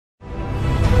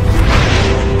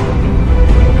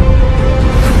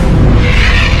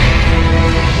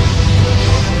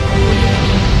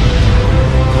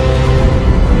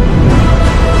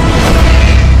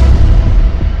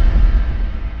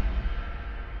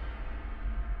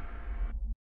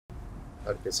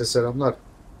Herkese selamlar.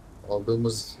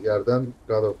 Aldığımız yerden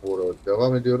God of War'a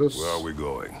devam ediyoruz. Where are we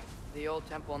going? The old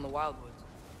temple in the Wildwoods.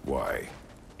 Why?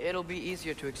 It'll be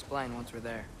easier to explain once we're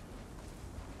there.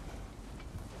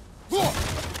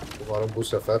 Umarım bu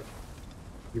sefer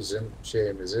bizim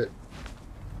şeyimizi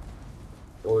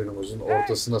oyunumuzun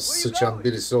ortasına sıçan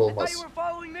birisi olmaz.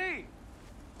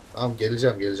 Tamam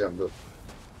geleceğim dur.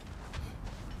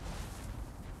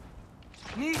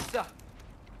 Nisa.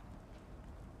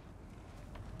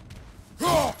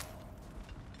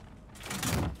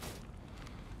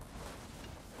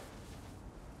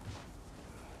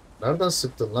 Nereden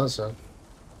sıktın lan sen?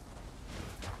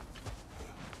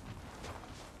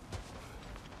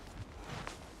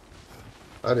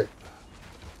 Hadi.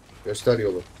 Göster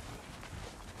yolu.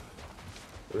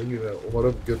 Öyle gibi.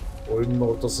 Umarım oyunun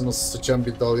ortasına sıçan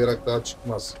bir dal yarak daha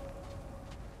çıkmaz.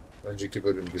 Önceki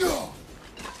bölüm gibi.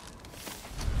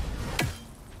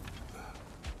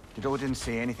 Did Odin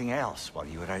say anything else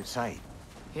while you were outside?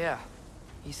 Yeah.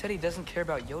 He said he doesn't care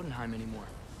about Jotunheim anymore.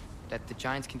 That the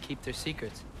giants can keep their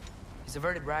secrets. He's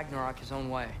averted Ragnarok his own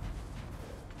way.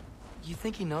 You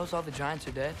think he knows all the giants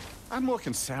are dead? I'm more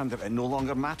concerned that it no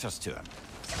longer matters to him.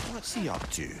 What's he up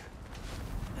to?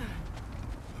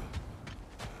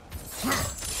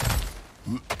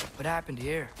 What happened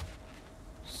here?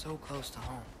 So close to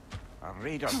home. Are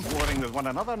raiders warring with one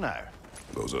another now?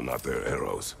 Those are not their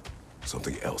arrows.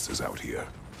 Something else is out here.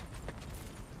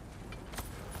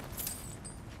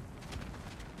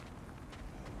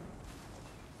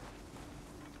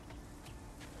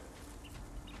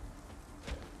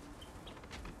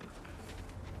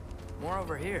 More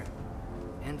over here.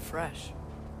 And fresh.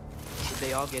 Did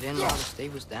they all get in while the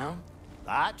stave was down?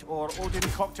 That, or Odin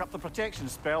cocked up the protection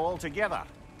spell altogether.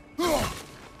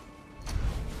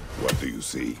 What do you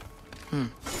see?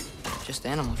 Just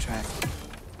animal tracks.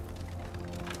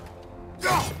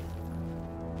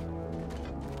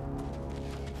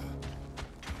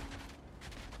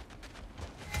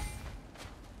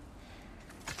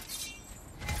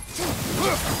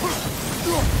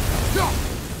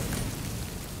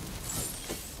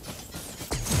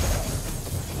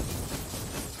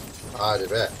 Hadi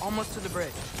be. Almost to the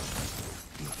bridge.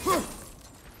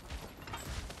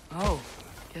 Oh,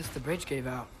 guess the bridge gave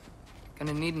out.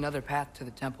 Gonna need another path to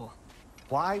the temple.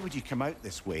 Why would you come out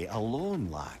this way alone,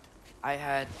 lad? I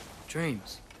had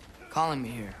dreams calling me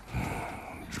here.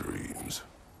 Dreams.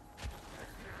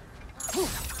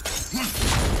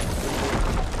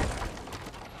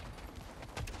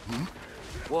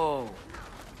 Whoa,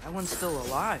 that one's still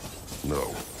alive.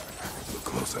 No. Look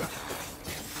closer.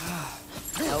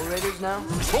 Hell Raiders now?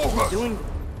 Over! Doing...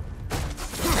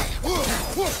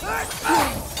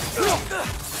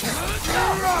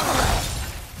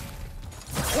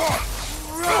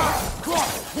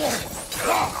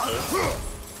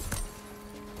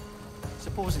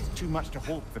 Suppose it's too much to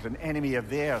hope that an enemy of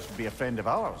theirs would be a friend of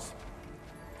ours.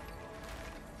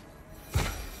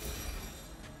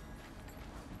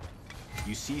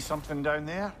 You see something down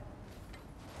there?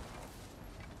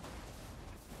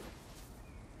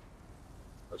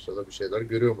 Aşağıda bir şeyler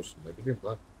görüyor musun? Ne bileyim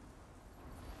lan.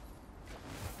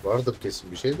 Vardır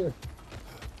kesin bir şey de.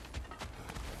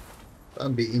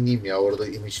 Ben bir ineyim ya. Orada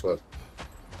iniş var.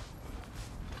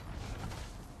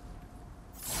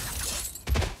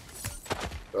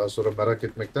 Daha sonra merak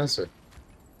etmektense.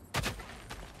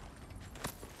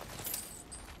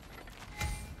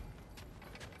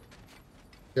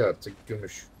 Ya artık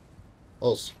gümüş.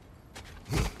 Olsun.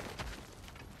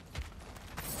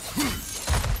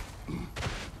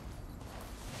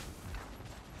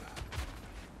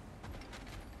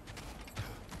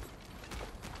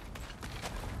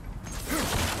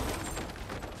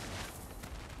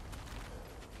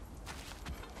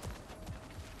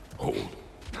 Oh,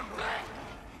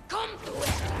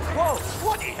 Whoa!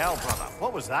 What the hell, brother?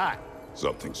 What was that?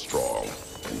 something strong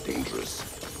and dangerous.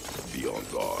 Be on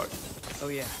guard. Oh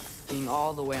yeah, being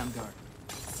all the way on guard.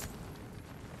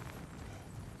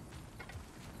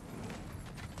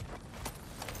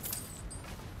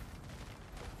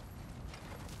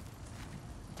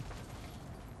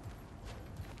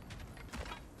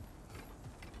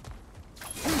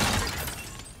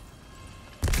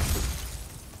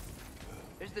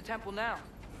 There's the temple now.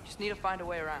 Just need to find a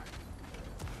way around.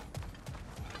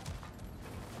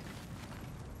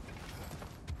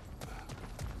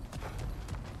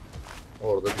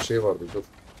 Orada bir şey vardı. Dur.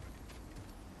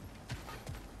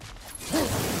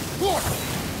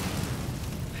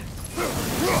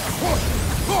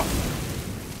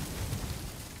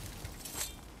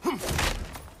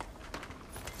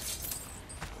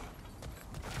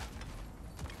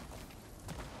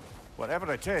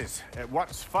 Whatever it is, it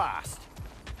works fast.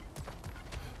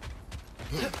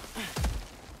 Behind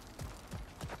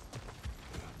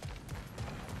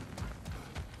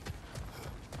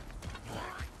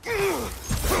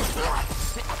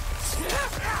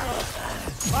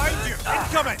you!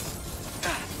 Incoming!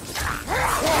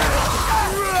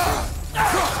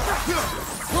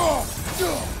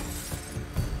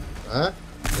 Ha?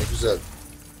 Ne güzel.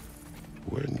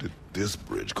 When did this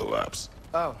bridge collapse?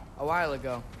 Oh, a while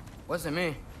ago. Wasn't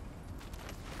me.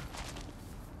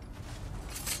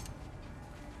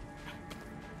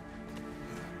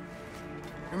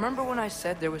 Remember when I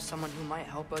said there was someone who might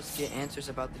help us get answers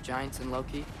about the giants and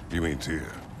Loki? You mean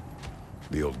Tyr,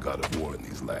 the old god of war in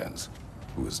these lands,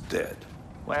 who is dead?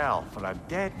 Well, for a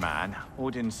dead man,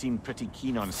 Odin seemed pretty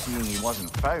keen on seeing he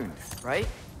wasn't found. Right?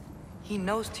 He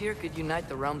knows Tyr could unite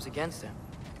the realms against him.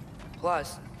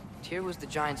 Plus, Tyr was the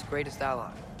giants' greatest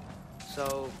ally.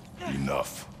 So...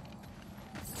 Enough.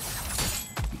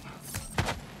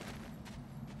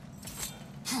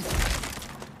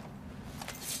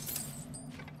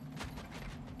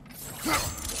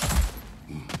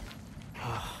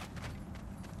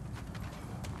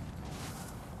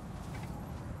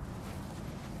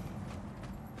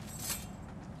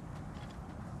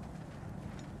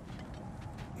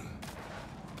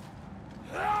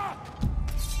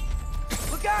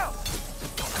 Look out!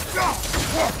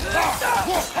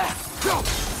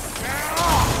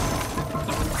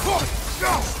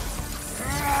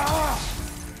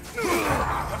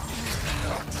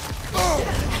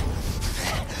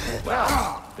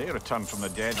 Well, they returned from the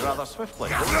dead rather swiftly.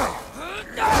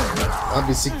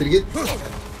 Abi siktir git.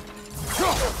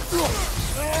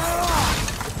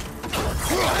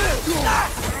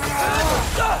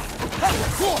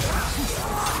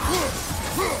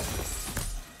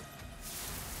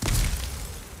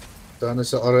 Bir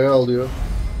tanesi araya alıyor.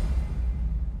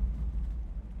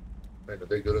 Beni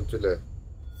de görüntüle.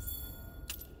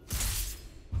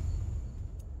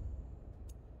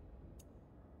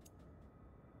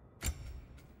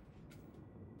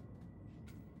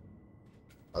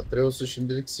 Atreus'u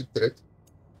şimdilik siktir et.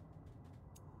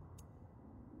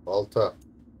 Balta.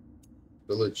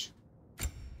 Kılıç.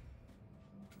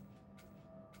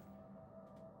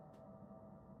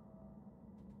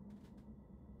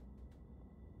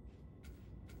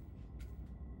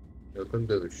 Yakın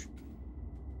dövüş.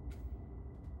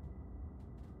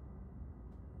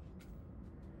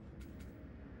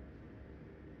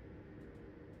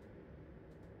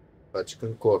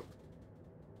 Kaçkın kork.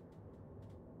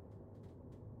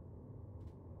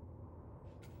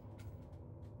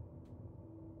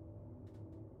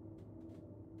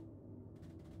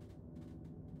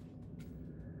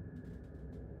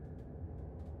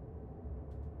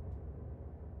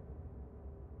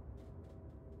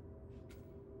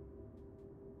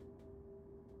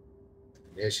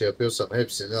 Niye şey yapıyorsam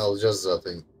hepsini alacağız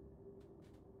zaten.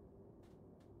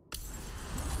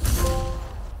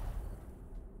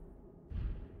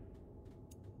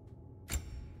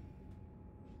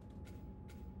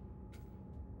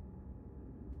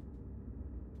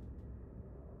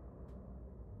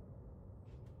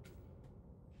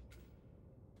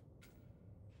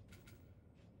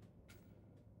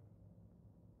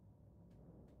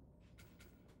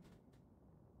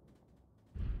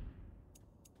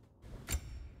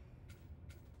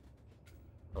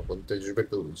 Bunun tecrübe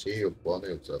kılığı şeyi yok, puanı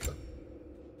yok zaten.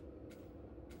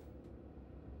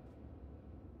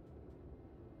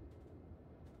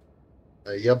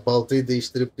 Yani ya baltayı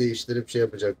değiştirip şey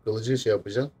yapacak, kılıcı şey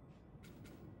yapacaksın.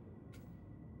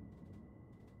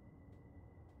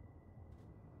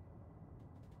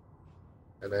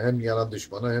 Yani hem yanan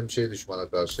düşmana hem şey düşmana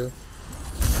karşı.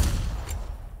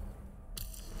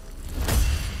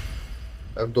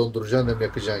 Hem donduracaksın hem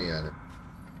yakacaksın yani.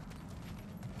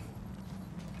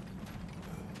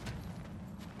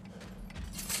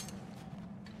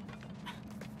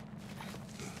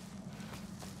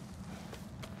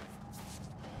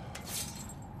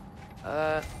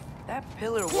 That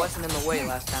pillar wasn't in the way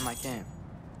last time I came.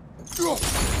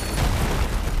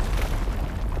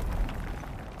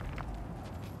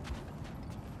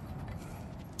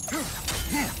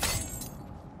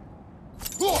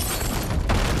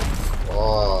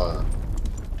 Aa,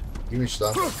 iyiymiş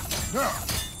lan.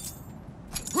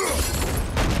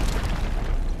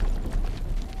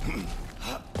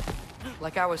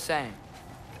 Like I was saying,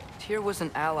 Tyr was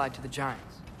an ally to the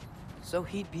giants, so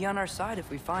he'd be on our side if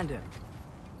we find him.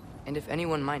 And if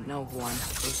anyone might know who I'm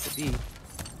supposed to be,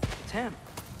 it's him.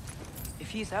 If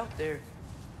he's out there,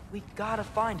 we gotta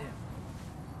find him.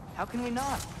 How can we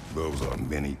not? Those are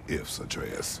many ifs,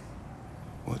 Atreus.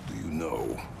 What do you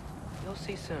know? You'll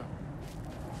see soon.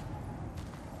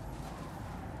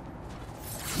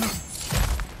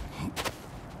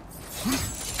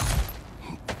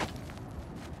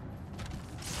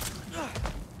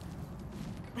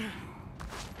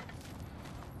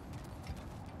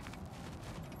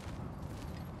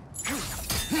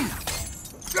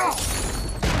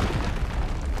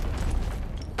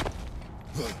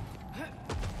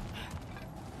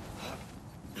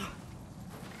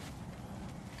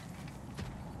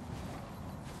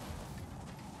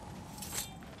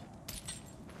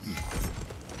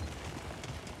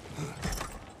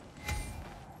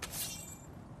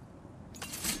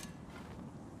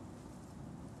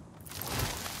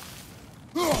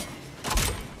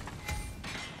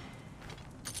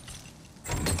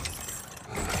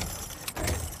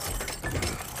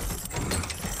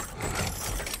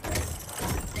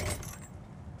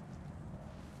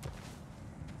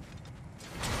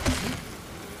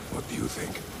 What do you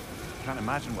think? Can't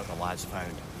imagine what the lad's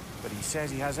found, but he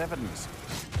says he has evidence.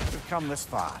 We've come this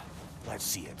far. Let's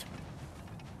see it.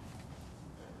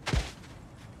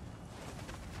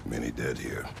 Many dead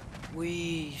here.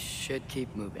 We should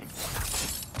keep moving.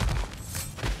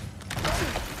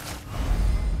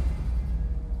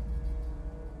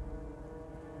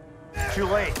 Too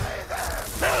late.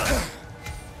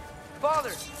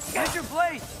 Father, get your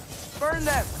blades! Burn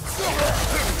them!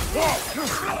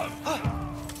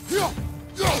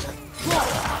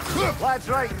 Lad's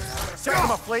right. Set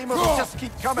them aflame or they'll just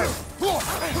keep coming.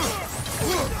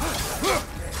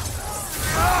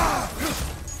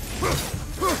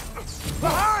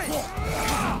 Behind!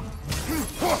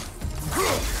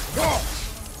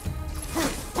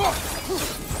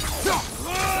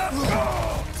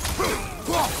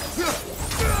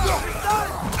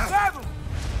 Grab him!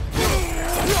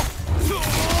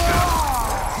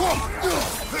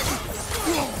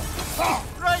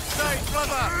 Right side,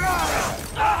 brother!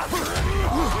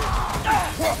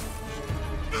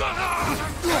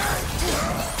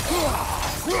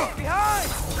 Behind!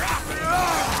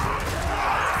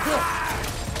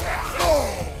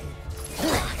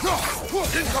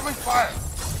 Incoming fire!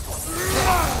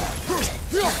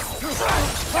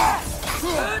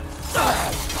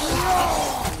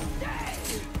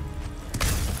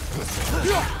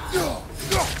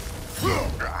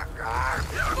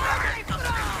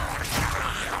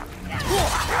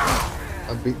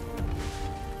 Abi.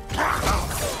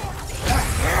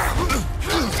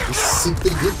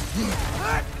 Siktir git.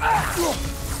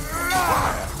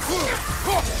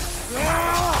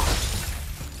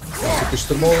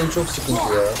 Sıkıştırma olayı çok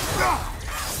sıkıntı ya.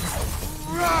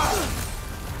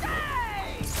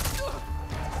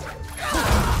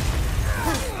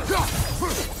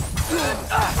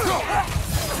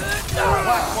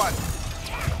 Last one.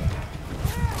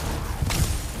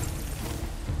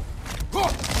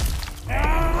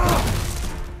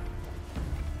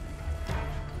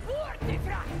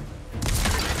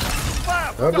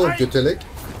 Nerede o götelek?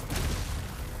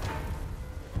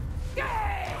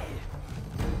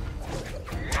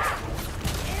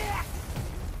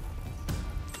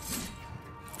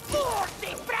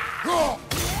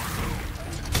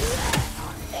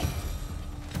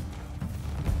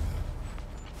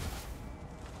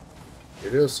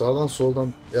 Geliyor sağdan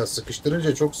soldan. Ya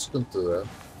sıkıştırınca çok sıkıntı ya.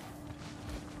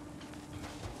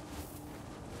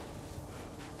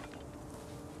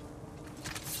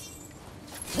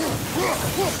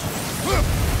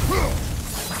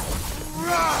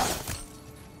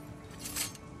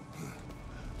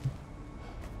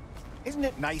 Isn't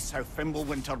it nice how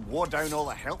Fimbulwinter wore down all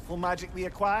the helpful magic we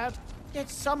acquired? Yet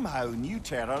somehow new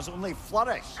terrors only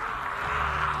flourish.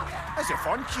 As if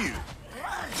on cue.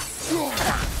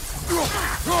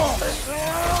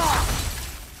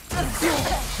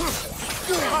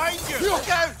 Behind you! Look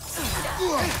out!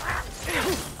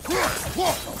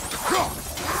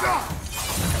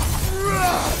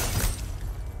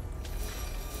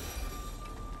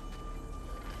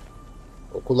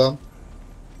 Okulan.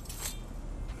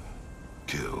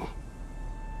 Kill.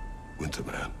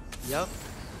 Winterman. Yep,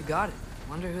 you got it.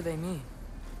 Wonder who they mean.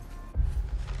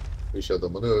 İş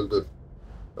adamını öldür.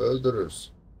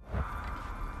 Öldürürüz.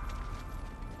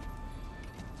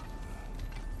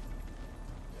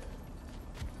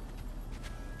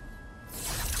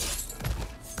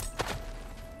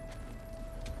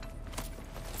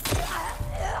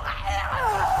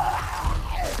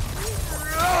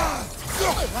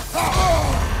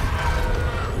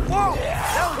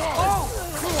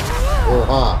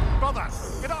 Oha!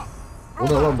 Bu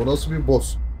ne lan? Bu nasıl bir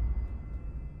boss?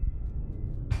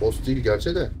 Boss değil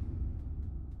gerçi de.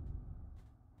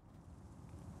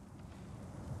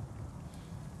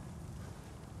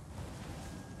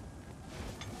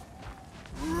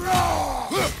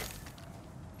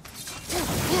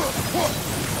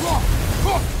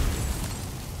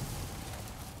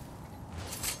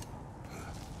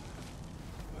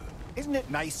 Isn't it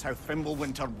nice how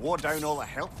Fimbulwinter wore down all the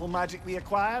helpful magic we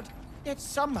acquired? Yet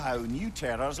somehow new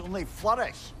terrors only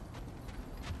flourish.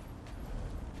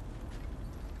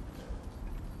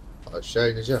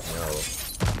 Aşağı ineceğim ya.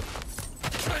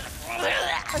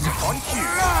 That's on cue.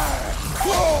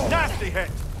 Nasty hit.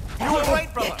 You were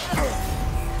right, brother.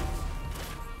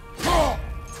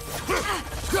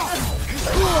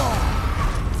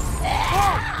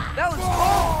 That was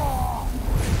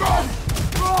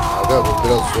Aga bu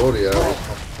biraz zor ya.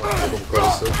 Bu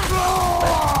karısı.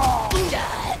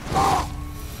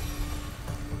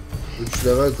 3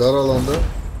 level dar alanda.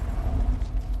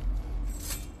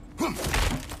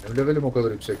 Benim levelim o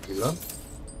kadar yüksek değil lan.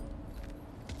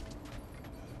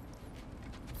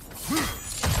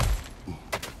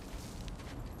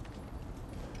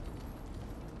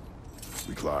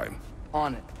 We climb.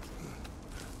 on it.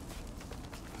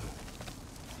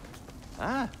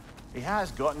 Ah, he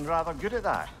has gotten rather good at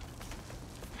that.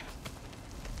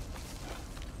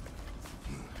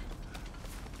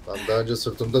 Ben daha önce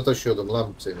sırtımda taşıyordum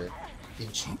lan seni.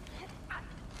 Hiç.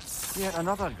 Yet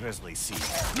another grizzly sea.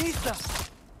 Nisa!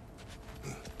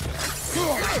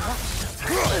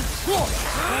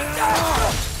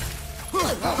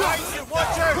 Guys, you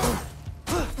watch out!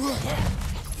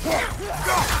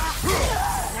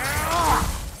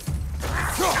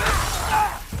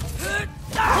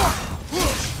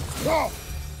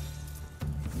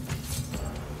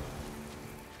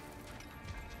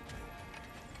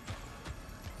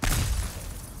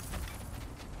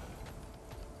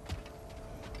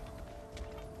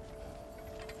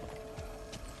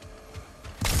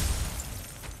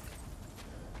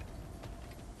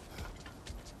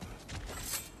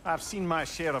 I've seen my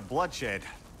share of bloodshed,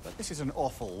 but this is an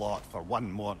awful lot for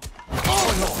one more.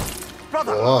 Oh no!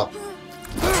 Brother! Oha.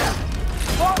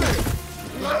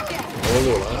 Ne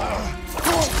oluyor lan?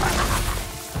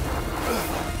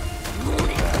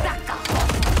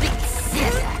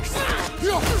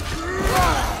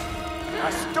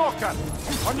 A stalker!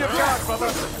 On your guard, brother!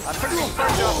 I think we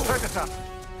found our predator.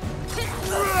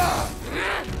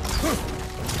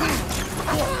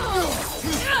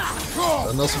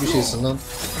 Sen nasıl bir şeysin lan?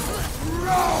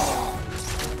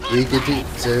 İyi eti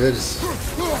severiz.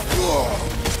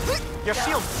 Your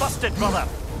shield's busted, brother.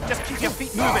 Just keep your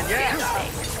feet moving, yeah?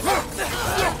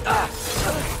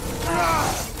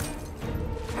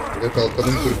 Bir de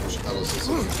kalkanım kırıkmış anasını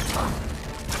satayım.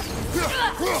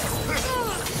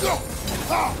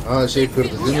 Ha şey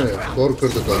kırdı değil mi? Thor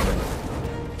kırdı kalkanı.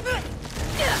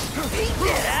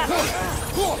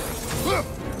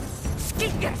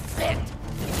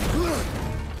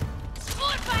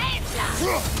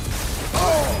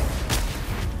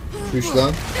 Düş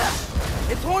lan.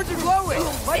 Its horns are glowing!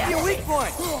 Might be a weak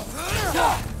point!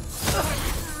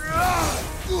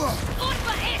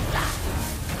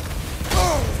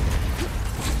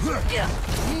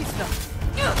 Nisa!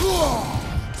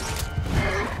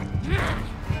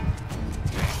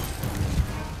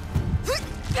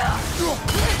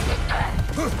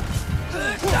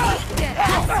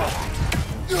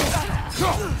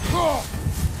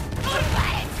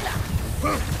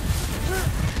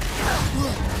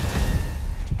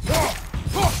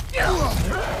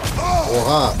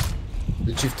 Oha!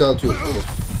 Bir çifte atıyor.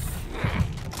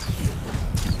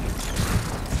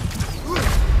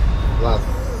 Lan.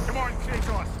 Come on,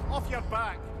 Kratos. Off your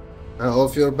back. Ha,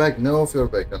 off your back. Ne off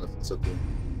your back anasını satayım.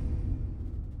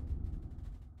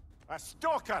 A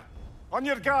stalker! On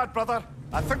your guard, brother.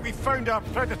 I think we found our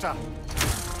predator.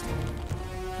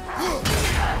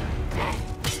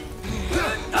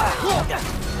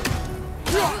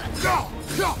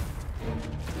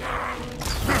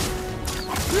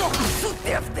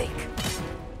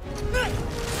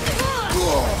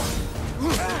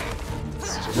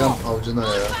 Sıçacağım avcına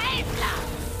ya.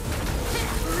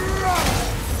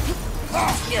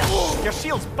 Your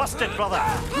shield's busted, brother.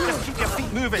 Just keep your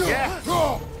feet moving, yeah?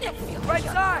 Right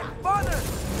side! Farther!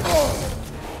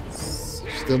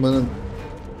 Sıçtığımının.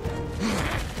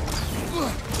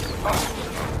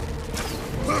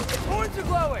 Horns are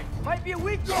glowing! Might be a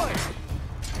weak point!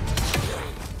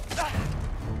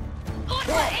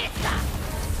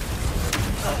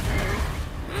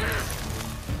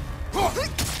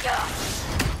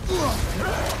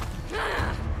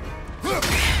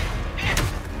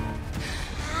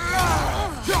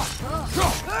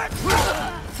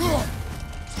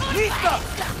 Nisa!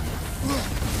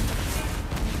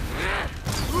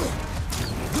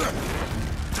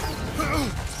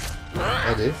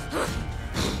 Hadi.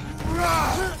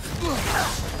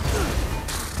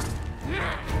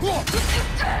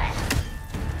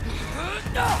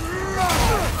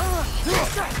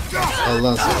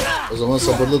 Allah'ın seni. O zaman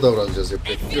sabırlı davranacağız.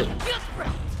 Yapacak bir şey yok.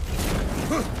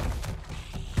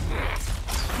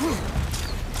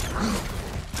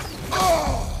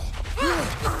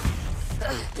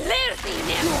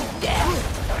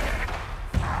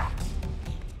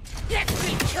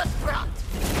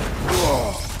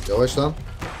 Yavaş lan.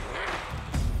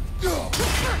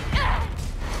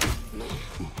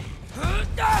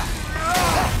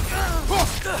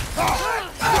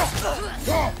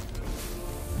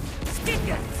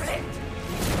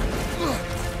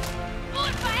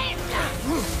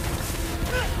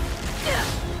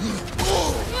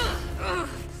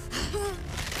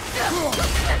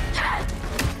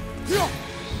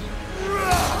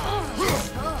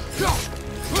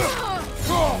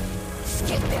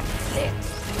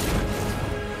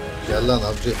 Gel lan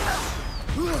avcı.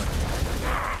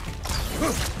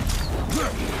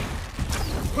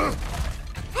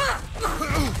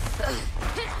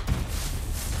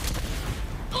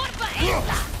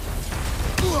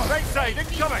 Right side,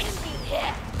 incoming!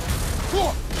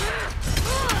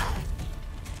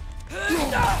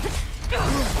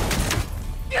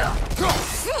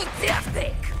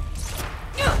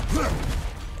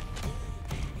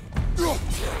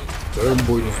 Ön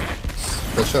boynuz.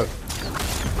 Kaçar.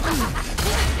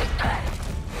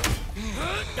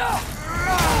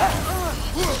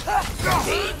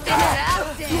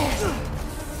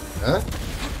 He?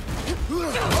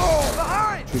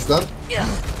 Çüş lan.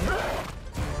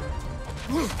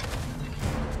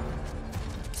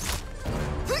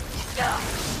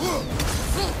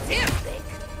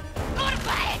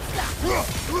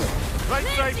 Right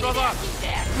side, brother!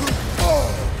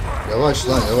 Yavaş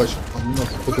lan yavaş. Amına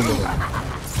kodum bunu.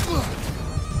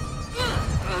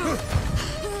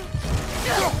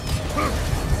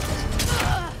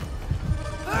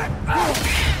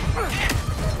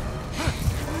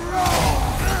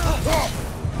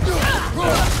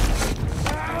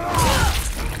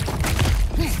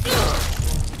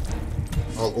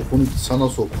 Al okunu sana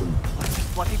soktum.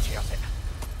 Bloody tears it.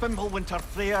 Fimbulwinter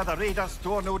Freya, the Raiders,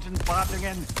 Stornodin barging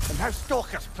in, and how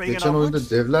stalkers preying Geçen on our oyunda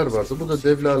woods. devler vardı. Bu da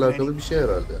devle alakalı bir şey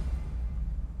herhalde.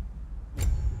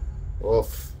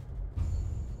 Of.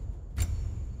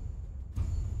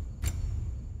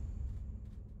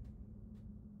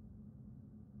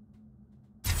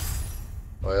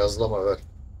 Ayazlama ver.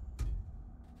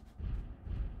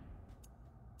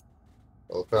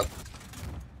 Volkan.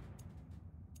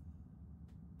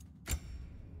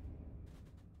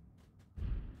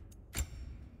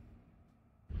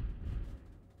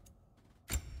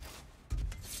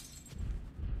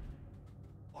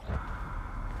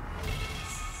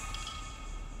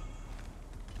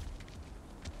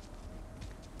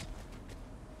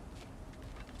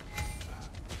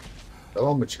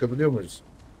 Tamam mı? Çıkabiliyor muyuz?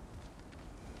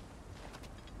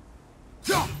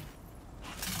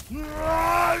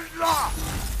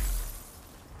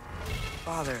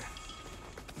 Father,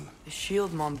 the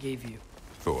shield Mom gave you.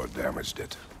 Thor damaged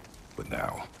it. But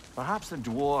now, Perhaps the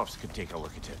dwarves could take a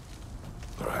look at it.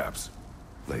 perhaps,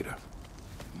 later.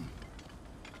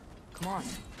 Come on,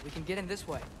 we can get in this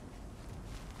way.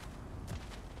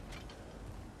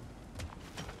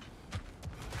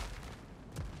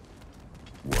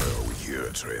 Why are we here,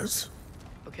 Atreus?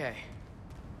 Okay.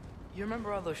 You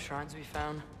remember all those shrines we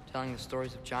found, telling the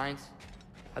stories of giants?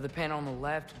 How the panel on the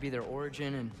left would be their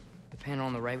origin, and the panel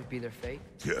on the right would be their fate?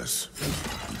 Yes,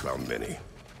 we found many.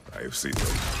 I have seen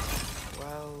them.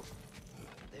 Well,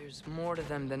 there's more to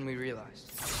them than we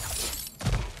realized.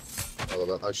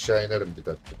 Valla ben aşağı inerim bir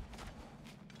dakika.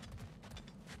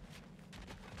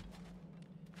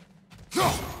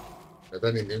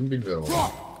 Neden indiğimi bilmiyorum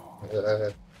ama.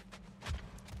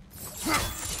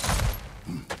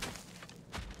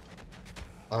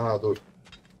 Aa dur.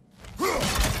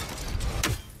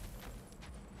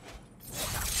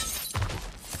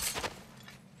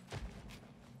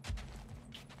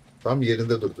 Tam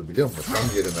yerinde durdu biliyor musun?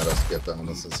 Tam yerine rast geldi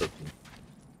anasını satayım.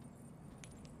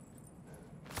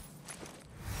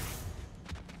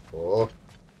 Oh.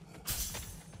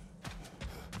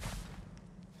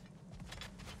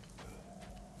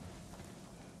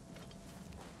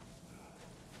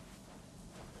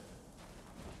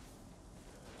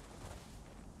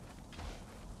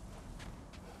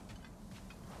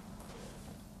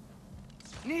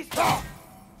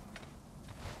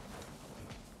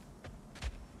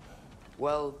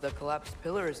 Well, the collapsed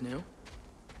pillar is new,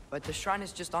 but the shrine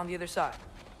is just on the other side.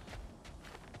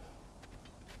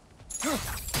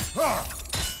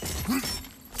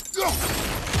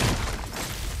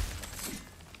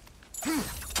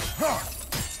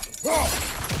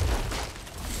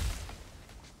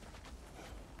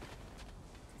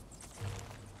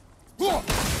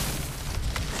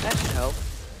 That should help.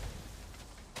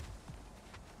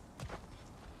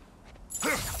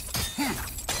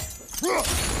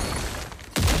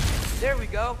 There we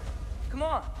go. Come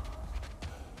on.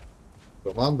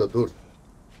 Tamam da dur.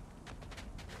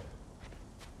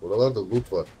 Buralarda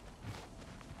loot var.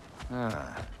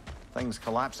 Ah, Things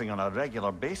collapsing on a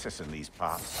regular basis in these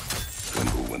parts.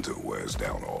 Fimbulwinter wears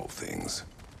down all things.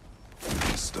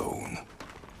 Even stone.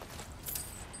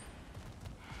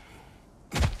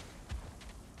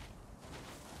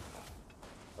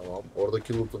 Tamam.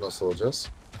 Oradaki loot'u nasıl alacağız?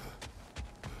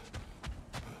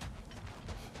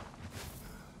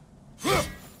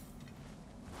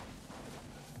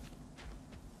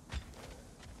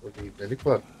 Burada ibnelik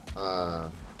var.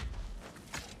 Ha.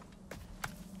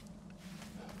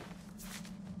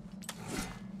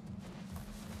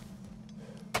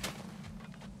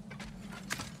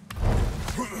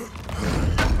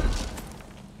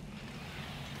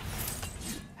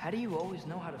 How do you always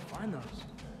know how to find those?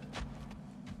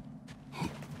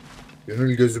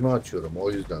 Gönül gözümü açıyorum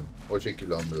o yüzden. O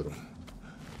şekilde anlıyorum.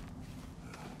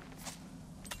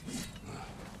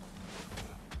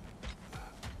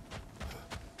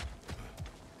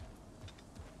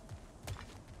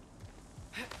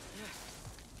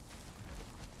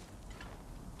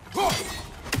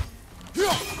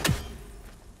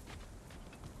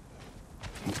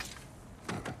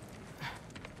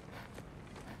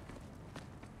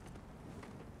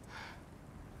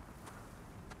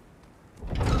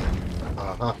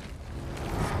 Aha.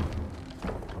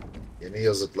 Yeni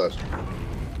yazıtlar.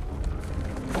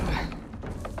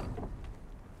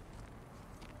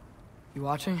 You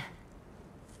watching?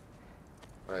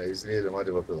 Ha, izleyelim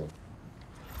hadi bakalım.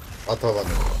 At havanı.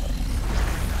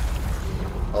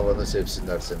 Havanı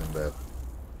sevsinler senin be.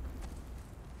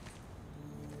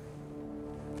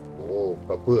 Oo,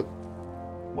 kapı.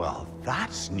 Well,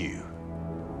 that's new.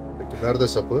 Peki nerede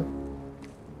sapı?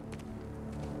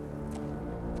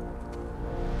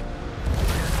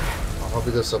 Aha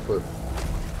bir de sapı.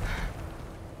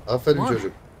 Aferin Var.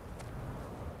 çocuk.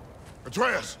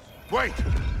 Atreus, wait!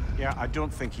 Yeah, I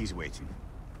don't think he's waiting.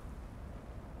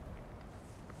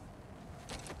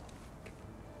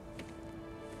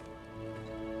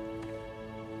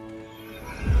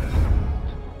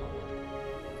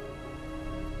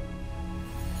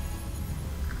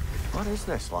 What is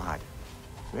this, lad?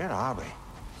 Where are we?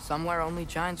 Somewhere only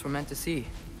giants were meant to see.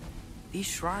 These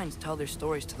shrines tell their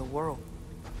stories to the world.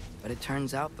 But it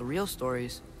turns out the real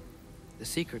stories, the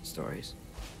secret stories,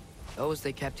 those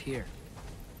they kept here,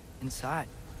 inside.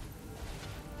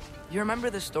 You remember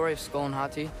the story of Skull and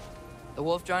Hati? The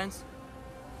wolf giants?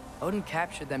 Odin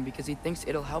captured them because he thinks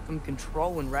it'll help him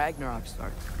control when Ragnarok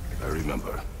starts. I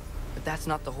remember. But that's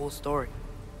not the whole story.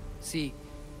 See,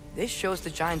 this shows the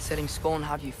giants setting Skull and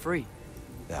Hati free.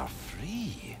 They're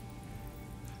free.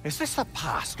 Is this the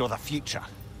past or the future?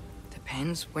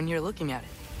 Depends when you're looking at it.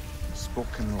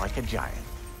 Spoken like a giant.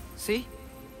 See?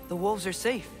 The wolves are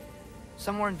safe.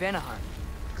 Somewhere in Vanaheim.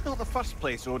 Not the first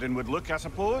place Odin would look, I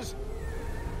suppose.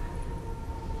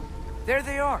 There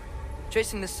they are,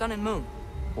 chasing the sun and moon.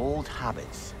 Old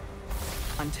habits.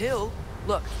 Until,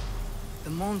 look, the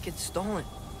moon gets stolen.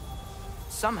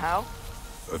 Somehow.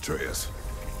 Atreus.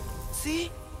 See?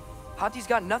 Hati's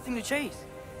got nothing to chase.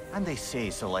 And they say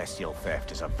celestial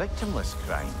theft is a victimless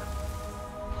crime.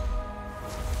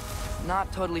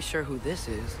 Not totally sure who this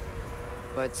is,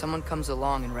 but someone comes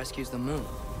along and rescues the moon.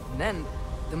 And then,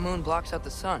 the moon blocks out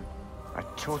the sun. A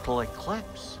total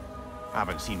eclipse.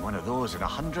 Haven't seen one of those in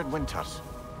 100 winters.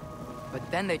 But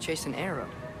then they chase an arrow,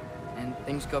 and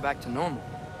things go back to normal.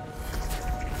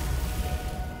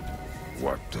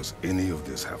 What does any of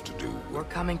this have to do with... We're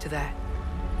coming to that.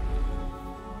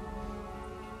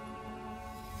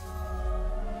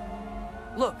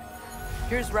 Look,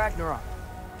 here's Ragnarok.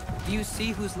 Do you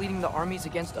see who's leading the armies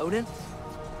against Odin?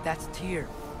 That's Tyr.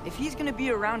 If he's gonna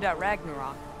be around at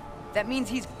Ragnarok, that means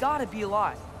he's gotta be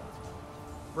alive.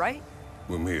 Right?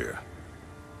 Mimir,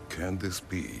 can this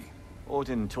be?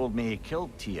 Odin told me he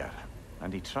killed Tyr,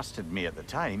 and he trusted me at the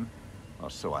time, or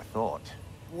so I thought.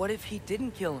 What if he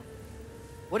didn't kill him?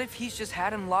 What if he's just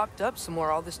had him locked up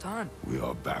somewhere all this time? We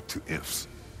are back to ifs.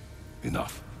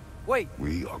 Enough. Wait,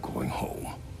 We are going home.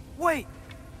 wait!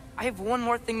 I have one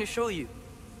more thing to show you.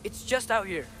 It's just out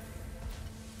here.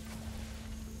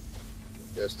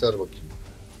 Göster bakayım.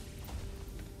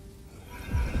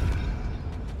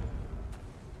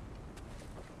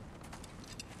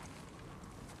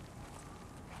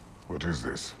 What is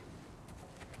this?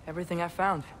 Everything I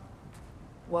found.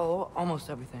 Well, almost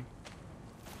everything.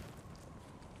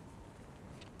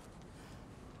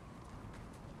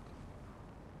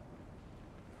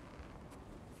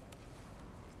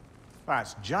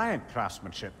 That's giant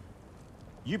craftsmanship.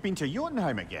 You've been to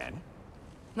Jotunheim again?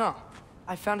 No,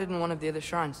 I found it in one of the other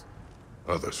shrines.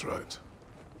 Other shrines.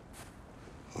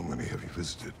 How many have you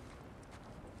visited?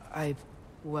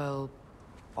 Well,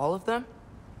 all of them?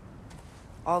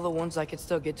 All the ones I could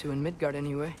still get to in Midgard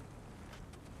anyway.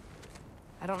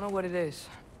 I don't know what it is,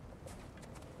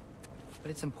 but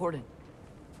it's important.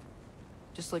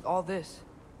 Just like all this.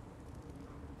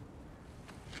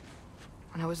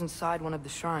 When I was inside one of the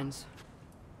shrines,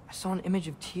 I saw an image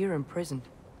of Tyr imprisoned,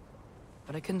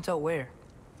 but I couldn't tell where.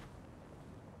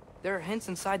 There are hints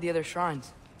inside the other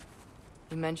shrines.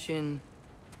 He mentioned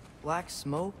black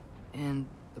smoke and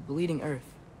the bleeding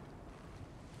earth.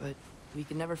 But we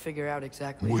could never figure out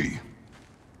exactly... We?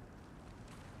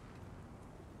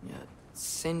 Yeah,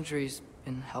 Sindri's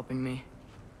been helping me.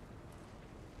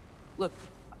 Look,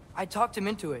 I talked him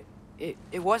into it.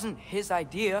 It wasn't his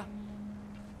idea.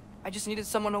 I just needed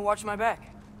someone to watch my back.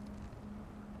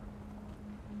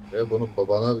 Ve bunu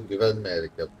babana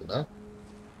güvenmeyerek yaptın ha?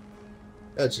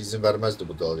 Gerçi izin vermezdi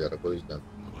bu dal yarak o yüzden.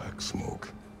 Black smoke.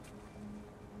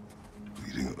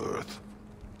 Bleeding earth.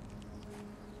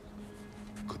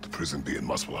 Could the prison be in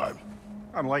Muspelheim?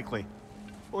 Unlikely.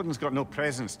 Odin's got no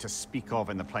presence to speak of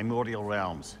in the primordial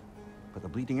realms. But the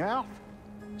Bleeding Earth?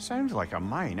 Sounds like a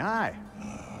mine, aye.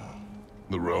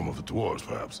 The realm of the dwarves,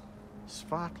 perhaps.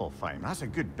 Svartalfheim, that's a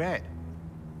good bet.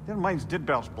 Their mines did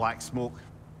belch black smoke,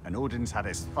 and Odin's had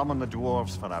his thumb on the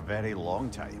dwarves for a very long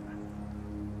time.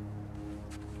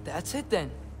 That's it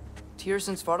then. Tyr's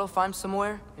in Svartalfheim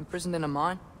somewhere, imprisoned in a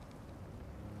mine.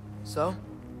 So,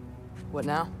 what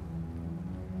now?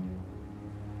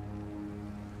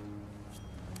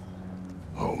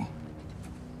 Home.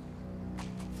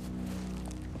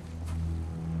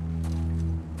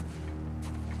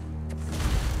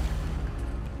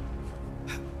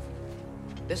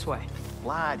 This way.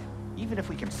 Lad, even if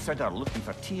we consider looking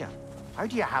for Tyr, how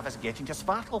do you have us getting to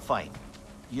Svartalfheim?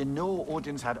 You know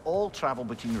Odin's had all travel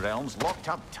between realms locked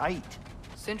up tight.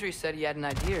 Sindri said he had an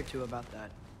idea or two about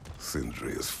that.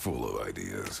 Sindri is full of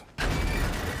ideas.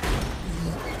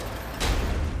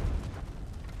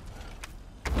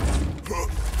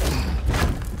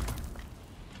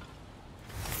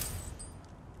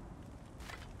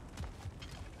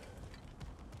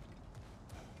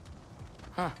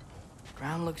 Huh.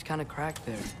 Ground looks kind of cracked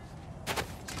there.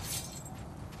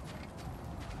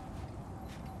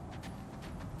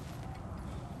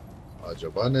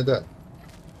 Acaba neden?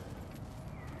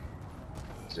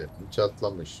 Zemin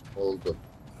çatlamış. Oldu.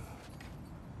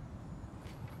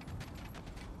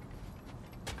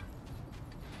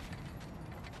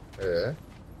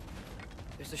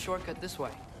 There's a shortcut this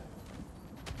way.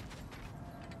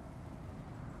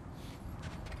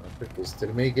 Artık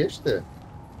kestirmeyi geç de.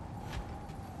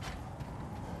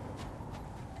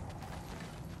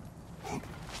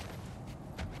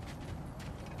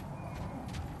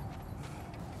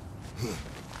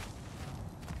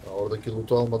 Oradaki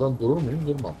loot'u almadan durur muyum?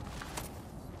 Durmam.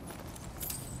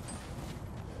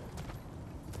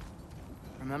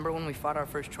 Remember when we fought our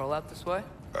first troll out this way?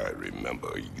 I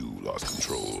remember you lost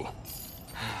control.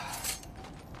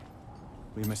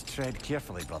 We must tread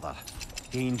carefully, brother.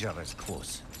 Danger is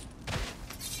close.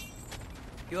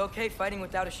 You okay fighting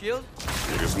without a shield?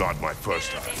 It is not my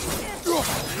first time.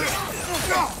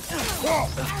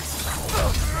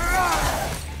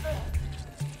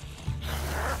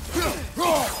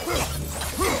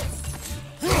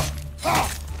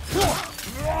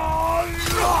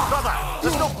 Brother,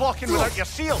 there's no blocking without your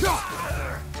shield!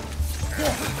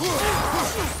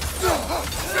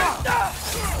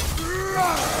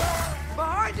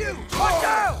 Behind you! Watch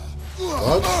out!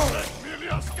 What?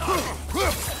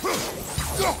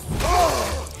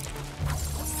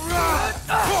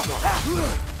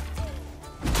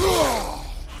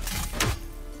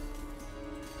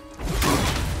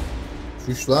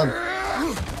 Şuş lan.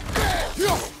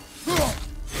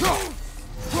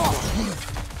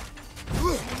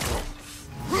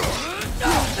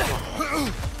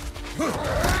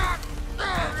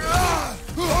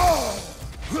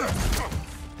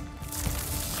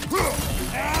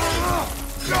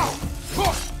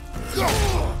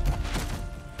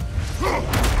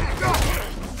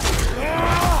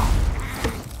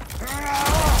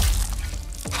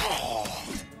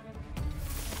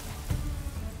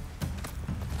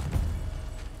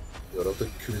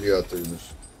 Yaratık külliyatıymış.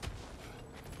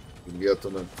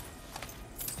 Külliyatının.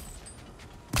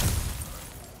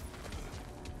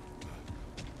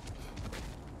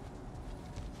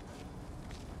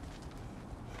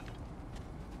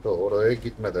 Oraya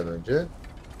gitmeden önce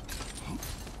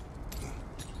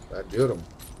ben diyorum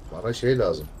bana şey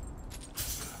lazım.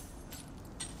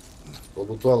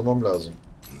 Dolutu almam lazım.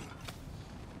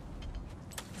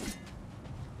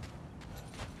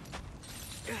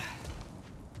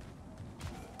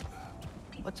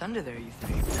 What's under there, you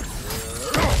think?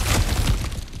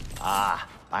 Ah,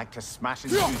 back to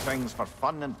smashing through things for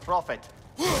fun and profit.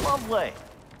 Lovely!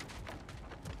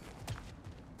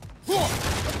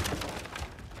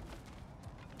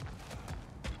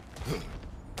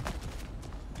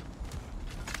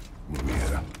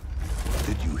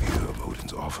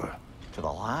 offer? To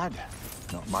the lad?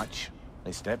 Not much.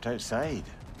 They stepped outside.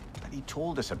 But he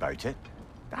told us about it.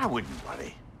 I wouldn't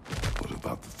worry. What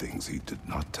about the things he did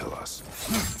not tell us?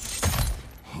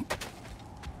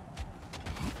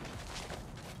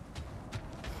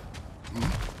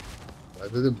 Ben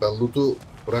dedim ben loot'u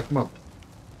bırakmam.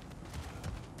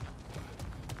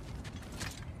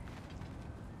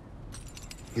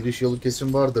 Giriş yolu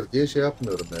kesin vardır diye şey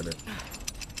yapmıyorum yani.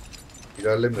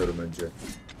 İlerlemiyorum önce.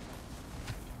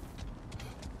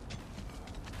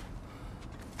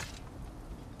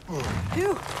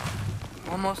 Phew!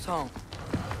 Almost home.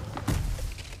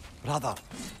 Brother,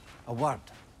 a word.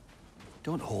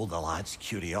 Don't hold the lad's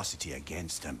curiosity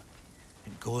against him.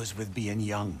 It goes with being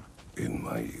young. In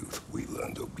my youth, we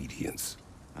learned obedience.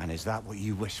 And is that what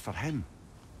you wish for him?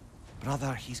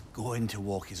 Brother, he's going to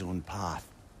walk his own path.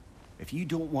 If you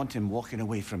don't want him walking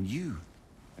away from you,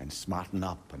 then smarten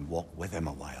up and walk with him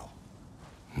a while.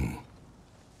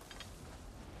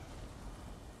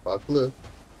 Haklı.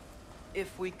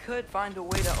 If we could find a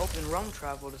way to open Rome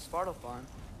travel to Svartalfheim,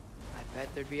 I bet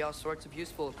there'd be all sorts of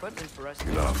useful equipment for us.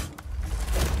 Enough.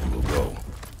 We'll go.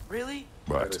 Really?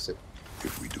 But Maalesef.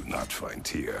 if we do not find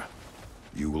Tyr,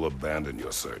 you will abandon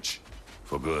your search.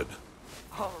 For good.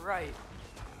 All right.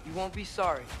 You won't be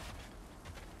sorry.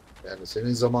 Yani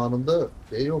senin zamanında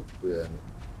şey yoktu yani.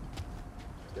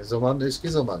 Ne zaman eski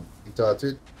zaman.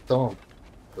 İtaati tamam.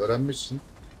 Öğrenmişsin.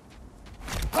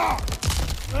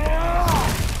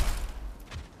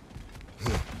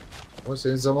 Ama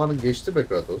senin zamanın geçti be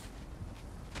Kratos.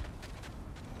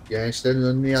 Gençlerin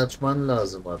önünü açman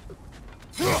lazım artık.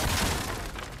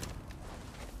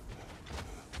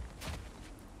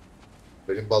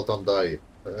 Benim baltam daha iyi.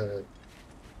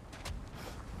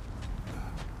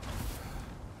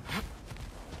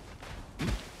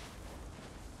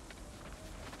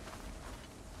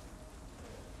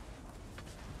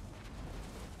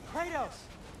 Kratos!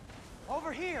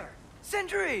 Over here!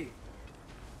 Sindri!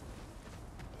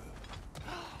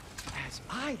 As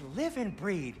I live and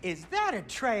breathe, is that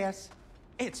Atreus?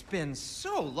 It's been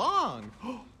so long!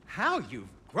 How you've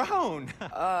grown!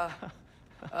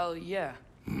 Oh, yeah.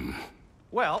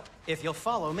 Well, if you'll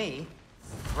follow me,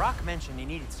 Brock mentioned you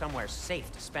needed somewhere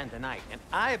safe to spend the night, and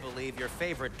I believe your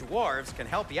favorite dwarves can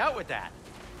help you out with that.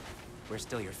 We're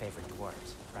still your favorite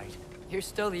dwarves, right? You're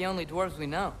still the only dwarves we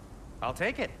know. I'll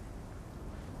take it.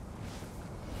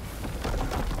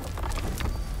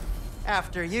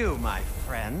 After you, my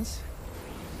friends.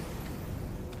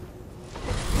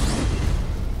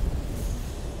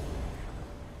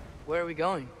 Where are we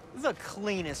going? The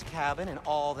cleanest cabin in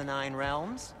all the 9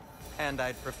 realms. And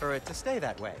I'd prefer it to stay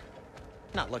that way.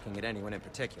 Not looking at anyone in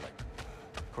particular.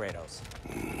 Kratos.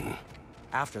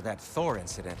 After that Thor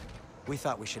incident, we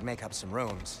thought we should make up some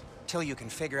rooms, till you can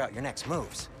figure out your next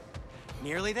moves.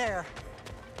 Nearly there.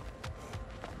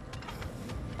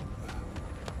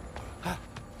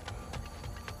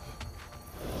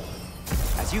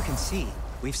 As you can see,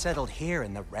 we've settled here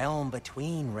in the realm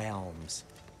between realms.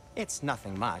 It's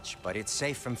nothing much, but it's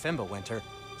safe from Fimbulwinter,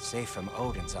 safe from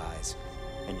Odin's eyes.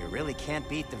 And you really can't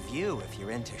beat the view if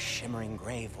you're into shimmering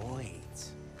gray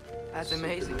voids. That's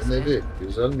amazing. Senin evi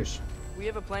güzelmiş. We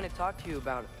have a plan to talk to you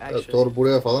about, Ya, actually. Thor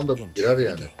buraya falan da girer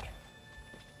yani.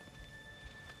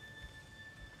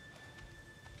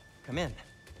 Come in.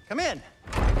 Come in!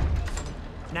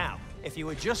 Now, if you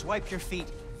would just wipe your feet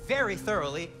very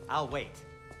thoroughly, I'll wait.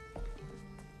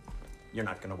 You're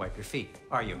not gonna wipe your feet,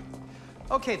 are you?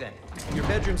 Okay then. Your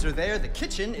bedrooms are there, the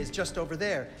kitchen is just over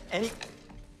there.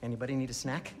 Anybody need a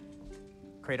snack?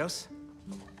 Kratos?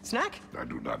 Snack? I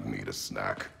do not need a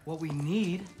snack. What we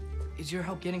need is your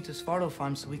help getting to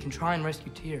Svartalfheim so we can try and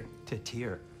rescue Tyr. To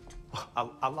Tyr.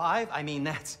 Alive? I mean,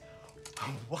 that's...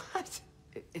 What?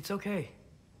 It's okay.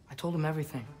 I told him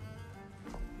everything.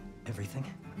 Everything?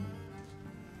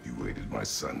 You aided my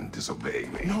son in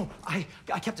disobeying me. No, I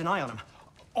kept an eye on him.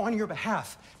 On your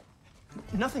behalf.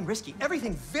 Nothing risky.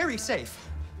 Everything very safe.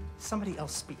 Somebody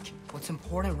else speak. What's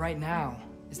important right now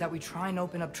is that we try and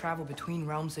open up travel between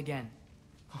realms again.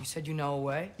 You said you know a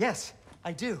way? Yes,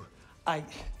 I do.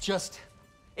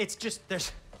 It's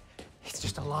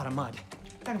just a lot of mud.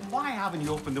 Then why haven't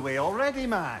you opened the way already,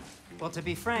 man? Well, to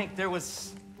be frank, there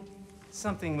was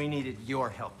something we needed your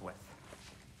help with.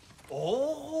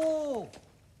 Oh!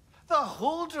 The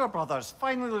Holder brothers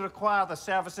finally require the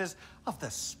services of the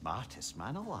smartest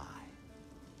man alive.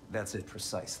 That's it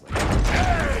precisely.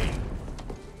 Hey!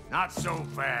 Not so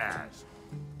fast.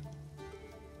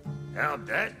 How'd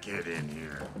that get in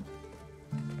here?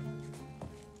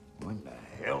 What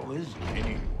the hell is it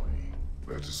anyway?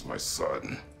 That is my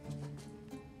son.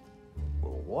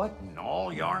 Well, what in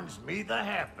all yarns me that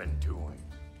happened to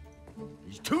him?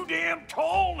 He's too damn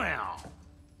tall now.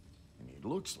 And he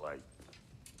looks like...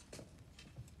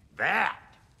 that.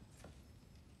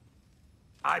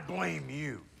 I blame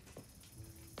you.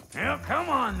 Well, come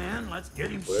on then. Let's get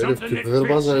him Bu herif something that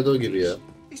küfürmez fits. o gibi ya.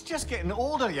 He's just getting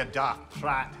older, you daft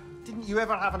prat. Didn't you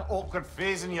ever have an awkward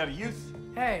phase in your youth?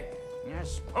 Hey, I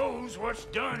suppose what's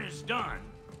done is done.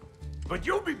 But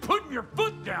you'll be putting your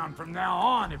foot down from now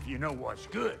on if you know what's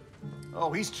good.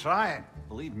 Oh, he's trying.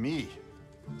 Believe me.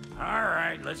 All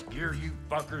right, let's gear you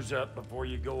fuckers up before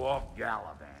you go off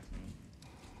gallivanting.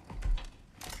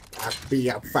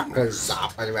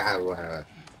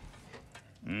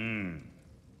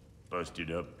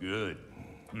 Busted up good.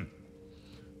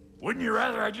 Wouldn't you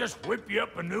rather I just whip you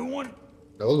up a new one?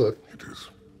 Ne olur? It is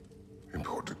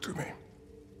important to me.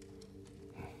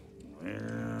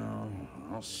 Well,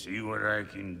 I'll see what I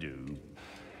can do.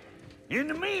 In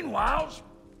the meanwhile,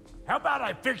 how about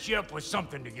I fix you up with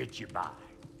something to get you by?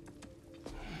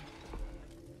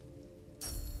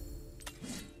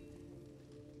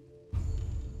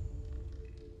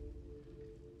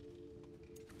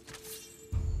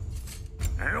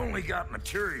 I only got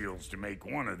materials to make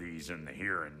one of these in the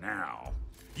here and now.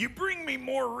 You bring me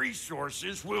more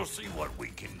resources, we'll see what we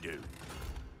can do.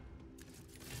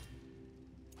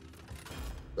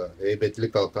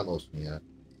 Heybetli kalkan olsun ya.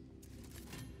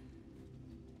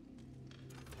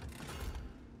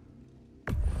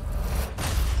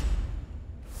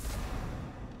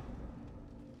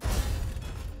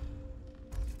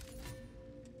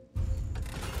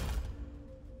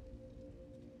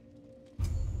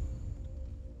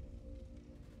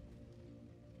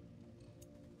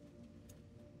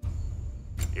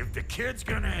 If the kid's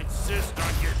gonna insist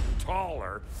on getting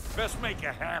taller, best make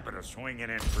a habit of swinging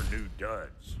in for new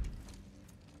duds.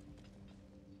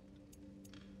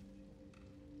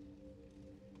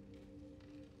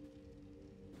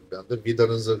 Bende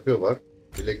Vida'nın zırhı var.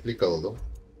 Bileklik alalım.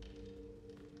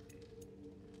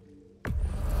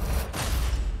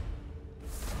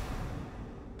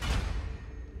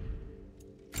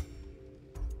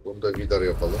 Bunu da Vidar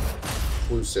yapalım.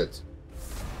 Full set.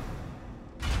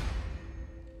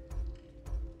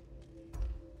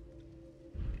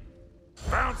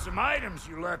 Found some items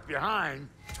you left behind,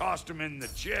 tossed them in the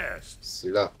chest.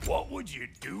 Silah. What would you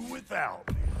do without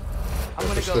me? I'm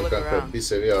gonna go Yapıştır look kanka. around. Bir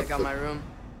seviye Check out arttı. my room.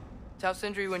 Tell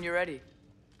Sindri when you're ready.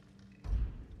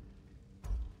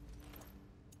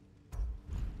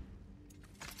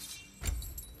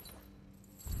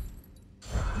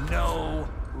 No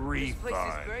This place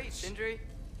is great, refunds. Sindri.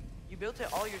 You built it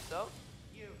all yourself?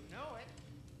 You know it.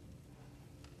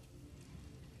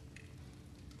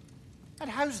 And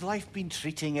how's life been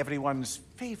treating everyone's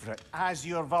favorite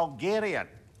Azure Vulgarian?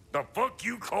 The fuck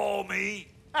you call me?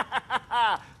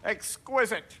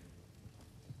 Exquisite.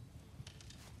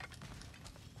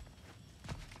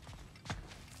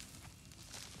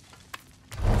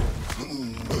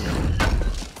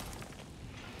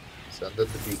 Senden de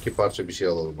bir iki parça bir şey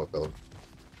alalım bakalım.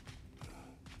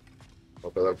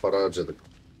 O kadar para harcadık.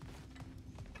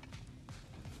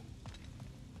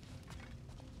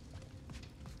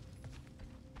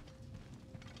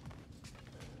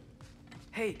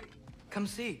 Hey, come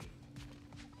see.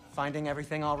 Finding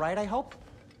everything all right, I hope?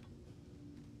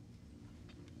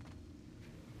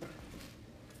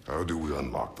 How do we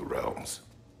unlock the realms?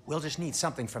 We'll just need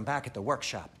something from back at the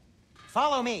workshop.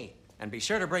 Follow me, and be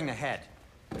sure to bring the head.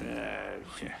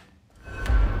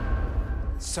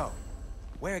 So,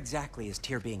 where exactly is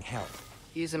Tyr being held?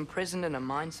 He's imprisoned in a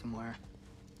mine somewhere.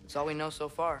 That's all we know so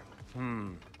far.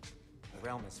 The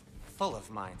realm is full of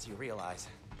mines, you realize.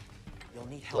 You'll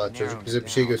need help Lan çocuk narrowing bize it bir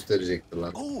şey down. gösterecektir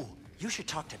lan. Oh, you should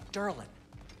talk to Derlin.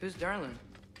 Who's Darlin?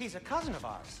 He's a cousin of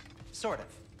ours, sort of.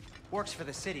 Works for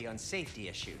the city on safety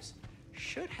issues.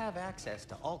 Should have access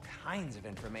to all kinds of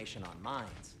information on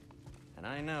mines. And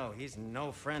I know he's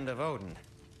no friend of Odin.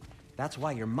 That's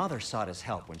why your mother sought his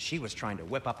help when she was trying to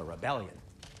whip up a rebellion.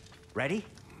 Ready?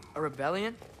 A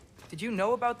rebellion? Did you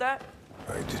know about that?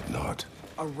 I did not.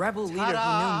 A rebel leader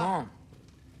who knew Mom.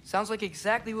 Sounds like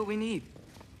exactly what we need.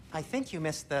 I think you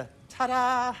missed the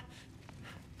ta-da.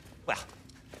 Well,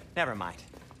 never mind.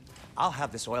 I'll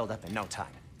have this oiled up in no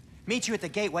time. Meet you at the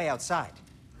gateway outside.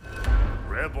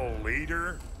 Rebel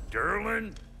leader?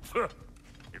 Derlin?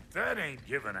 If that ain't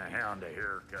giving a hound a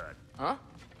haircut. Huh?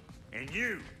 And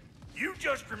you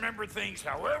just remember things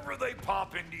however they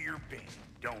pop into your bean,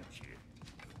 don't you?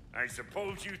 I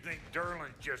suppose you think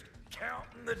Derlin's just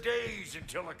counting the days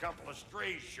until a couple of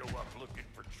strays show up looking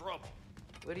for trouble.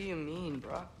 What do you mean,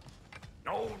 bro?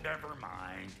 No, never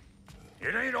mind.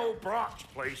 It ain't old Brock's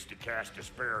place to cast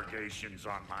aspersions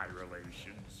on my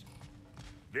relations.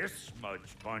 This smudge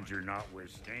sponger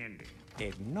notwithstanding.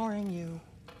 Ignoring you.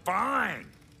 Fine!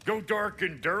 Go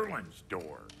darken Derlin's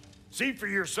door. See for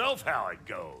yourself how it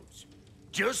goes.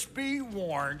 Just be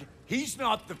warned, he's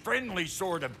not the friendly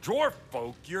sort of dwarf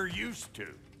folk you're used to.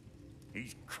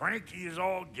 He's cranky as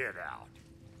all get out.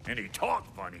 And he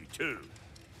talked funny, too.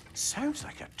 Sounds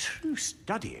like a true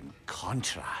study in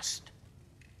contrast.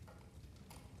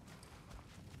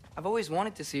 I've always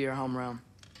wanted to see your home realm.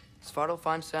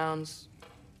 Svartalfheim sounds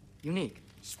unique.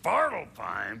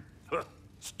 Svartalfheim? Huh,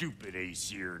 stupid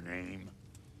Aesir name.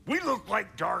 We look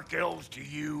like dark elves to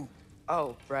you.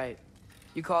 Oh, right.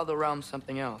 You call the realm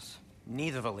something else.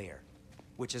 Nidavellir,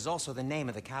 which is also the name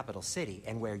of the capital city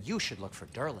and where you should look for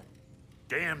Derlin.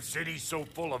 Damn city's so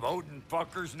full of Odin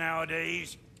fuckers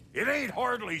nowadays. It ain't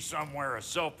hardly somewhere a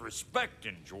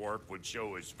self-respecting dwarf would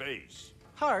show his face.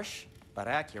 Harsh, but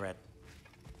accurate.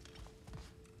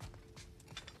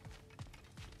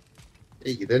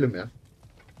 İyi gidelim ya.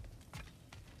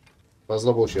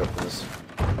 Fazla boş yaptınız.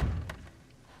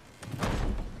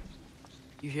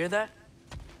 You hear that?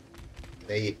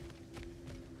 Neyi?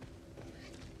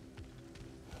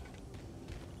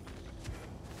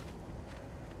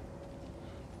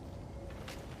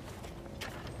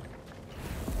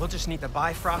 We'll just need the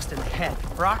Bifrost in the head.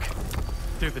 Brock,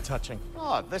 do the touching.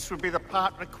 Oh, this would be the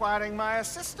part requiring my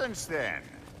assistance then.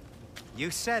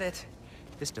 You said it.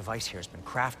 This device here has been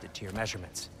crafted to your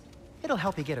measurements. It'll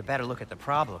help you get a better look at the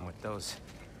problem with those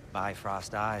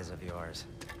Bifrost eyes of yours.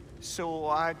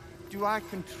 So, do I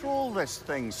control this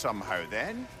thing somehow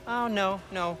then? Oh, no.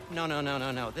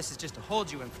 This is just to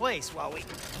hold you in place while we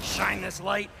shine this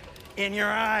light in your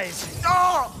eyes.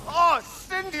 Oh,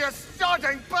 Cindy, you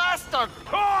sodding bastard!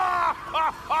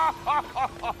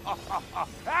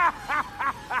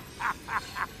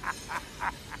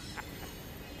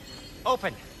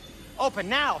 Open! Open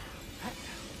now!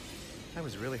 I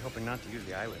was really hoping not to use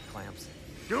the eyelid clamps.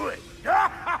 Do it!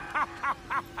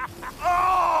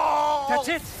 Oh! That's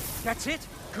it! That's it!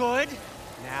 Good!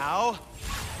 Now,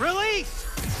 release!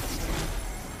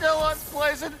 Still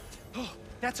unpleasant. Oh,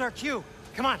 that's our cue.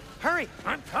 Come on, hurry!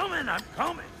 I'm coming!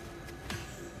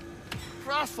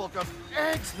 Crossfolk of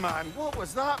eggs, man. What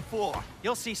was that for?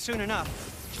 You'll see soon enough.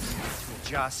 Just have to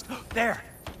adjust. There!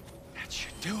 That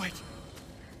should do it.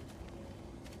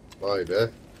 Vay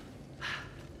be.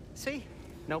 See?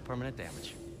 No permanent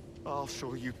damage. I'll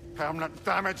show you permanent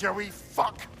damage, you wee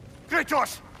fuck.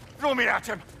 Kratos, throw me at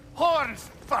him.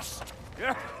 Horns first.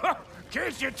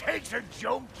 Guess you takes a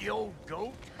joke, you old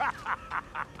goat.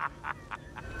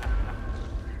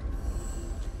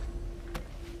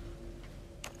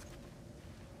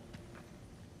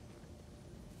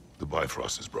 The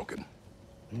Bifrost is broken.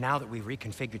 Now that we've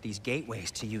reconfigured these gateways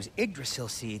to use Yggdrasil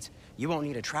seeds, you won't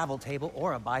need a travel table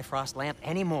or a Bifrost lamp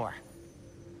anymore.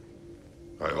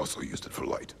 I also used it for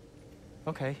light.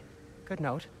 Okay, good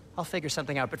note. I'll figure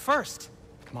something out, but first,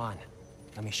 come on,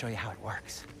 let me show you how it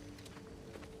works.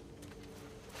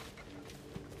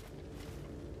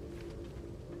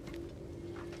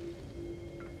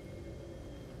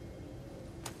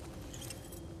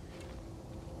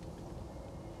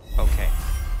 Okay,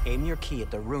 aim your key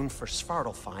at the rune for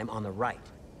Svartalfheim on the right,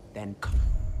 then...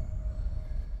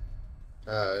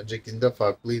 Ha, öncekinde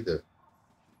farklıydı.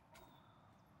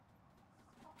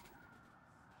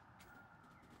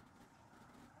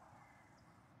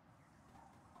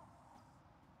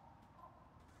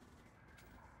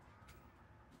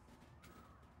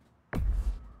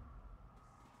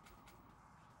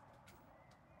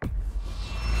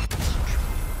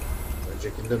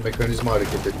 Öncekinde mekanizma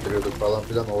hareket ettiriyorduk falan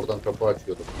filan, oradan kapı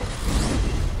açıyorduk.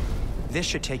 This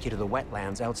should take you to the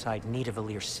wetlands outside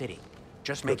Nidavellir City.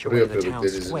 Just make your Köprü way to the yapıyorduk town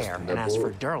denizin square üstünde. and ask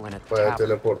for Bu Derlin at the bayağı tavern.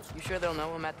 teleport. You sure they'll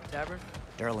know him at the tavern?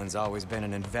 Derlin's always been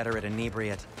an inveterate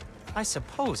inebriate. I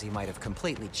suppose he might have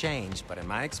completely changed, but in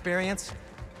my experience,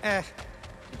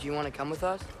 Did you want to come with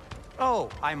us? Oh,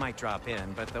 I might drop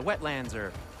in, but the wetlands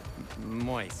are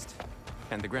moist.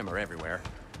 And the Grim are everywhere.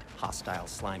 Hostile,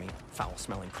 slimy,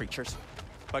 foul-smelling creatures.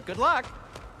 But good luck!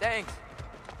 Thanks.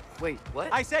 Wait,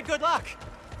 what? I said good luck!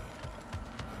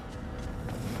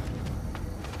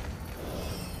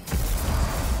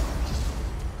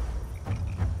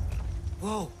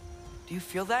 Whoa. Do you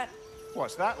feel that?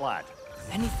 What's that, lad?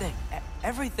 Anything.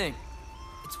 Everything.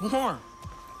 It's warm.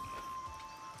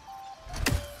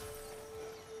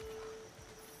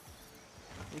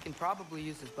 We can probably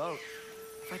use this boat.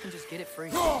 If I can just get it free.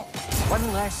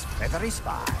 One less feathery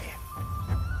spy.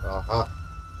 Aha.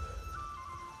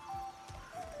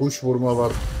 Kuş vurma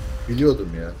var.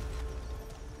 Biliyordum ya.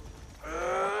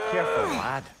 Careful,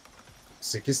 lad.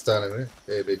 8 tane mi?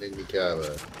 Benim nikahı be.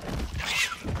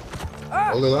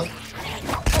 Ne oluyor lan?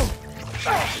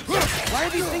 Why are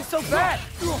these things so bad?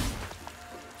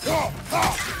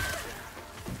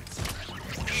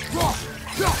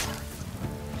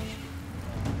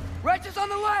 Righteous on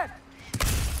the left!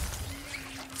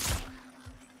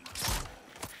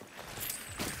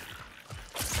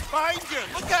 Behind you!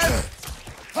 Look out!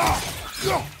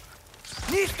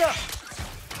 Nista!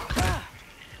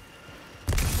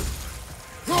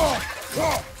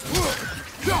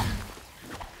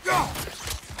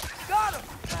 Got him!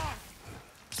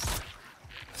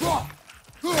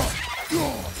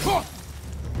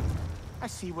 I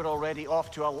see we're already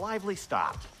off to a lively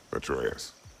start.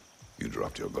 Atreus, you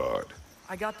dropped your guard.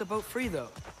 I got the boat free, though.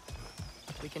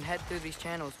 We can head through these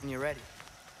channels when you're ready.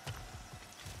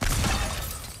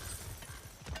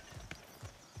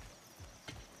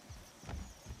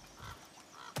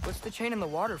 What's the chain in the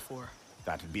water for?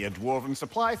 That'd be a dwarven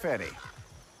supply ferry.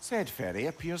 Said ferry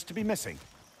appears to be missing.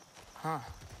 Huh.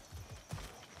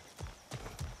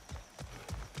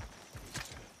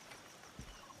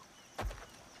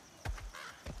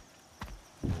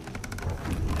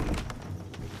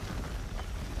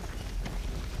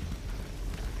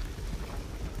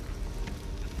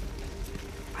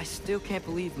 I still can't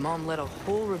believe Mom led a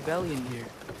whole rebellion here.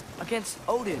 Against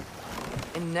Odin.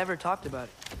 And never talked about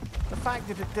it. The fact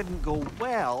that it didn't go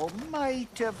well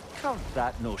might have covered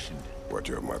that notion. What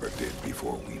your mother did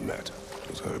before we met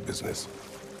was her business.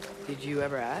 Did you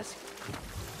ever ask?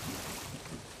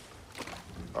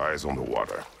 Eyes on the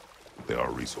water. There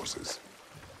are resources.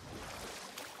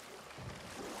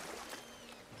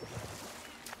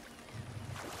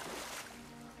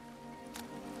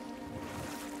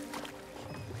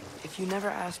 If you never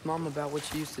asked Mom about what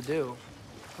she used to do,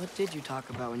 what did you talk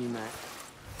about when you met?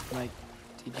 Like,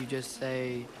 did you just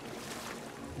say...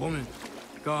 Woman,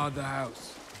 guard the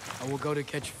house. I will go to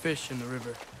catch fish in the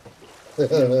river. You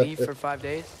leave for 5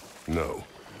 days? No.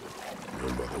 Your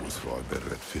mother was far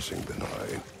better at fishing than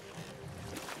I.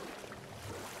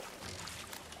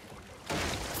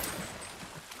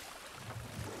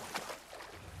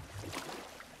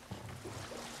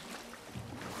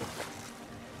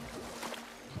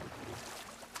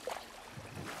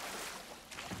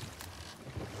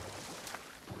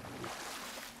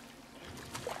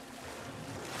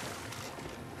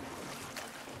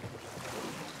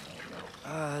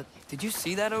 Did you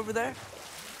see that over there?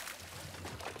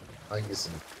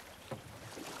 Hangisini?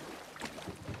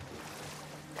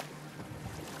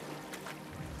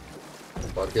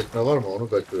 Fark etme var mı?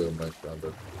 Onu bekliyorum ben şu anda.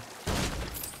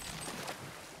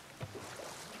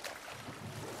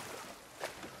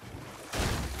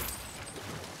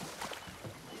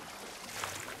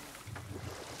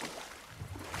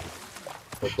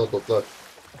 Topla topla.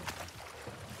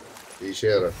 Bir işe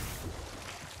yarar.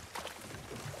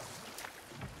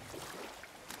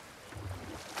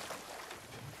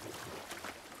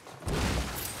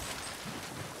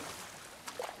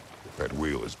 That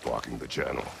wheel is blocking the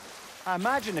channel. I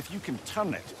imagine if you can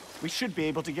turn it, we should be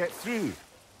able to get through.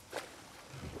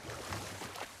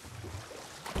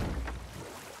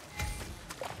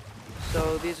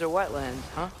 So these are wetlands,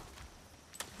 huh?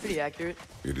 Pretty accurate.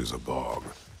 It is a bog.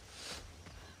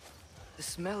 The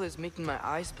smell is making my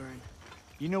eyes burn.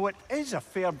 You know, it is a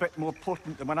fair bit more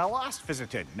potent than when I last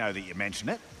visited, now that you mention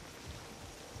it.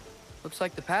 Looks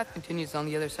like the path continues on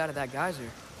the other side of that geyser.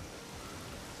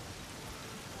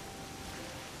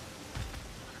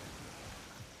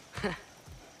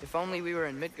 If only we were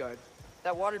in Midgard.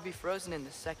 That water'd be frozen in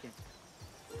a second.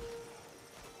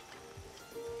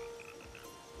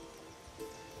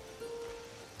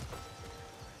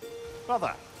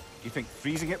 Brother, do you think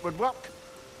freezing it would work?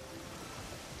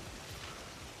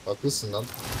 Haklısın lan.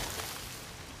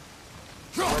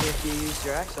 What if you used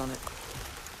your axe on it?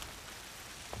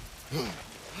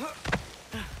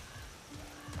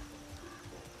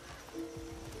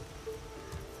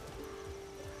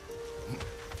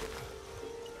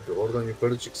 Oradan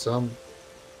yukarı çıksam...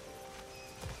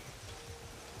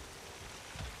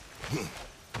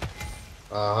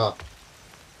 Aha.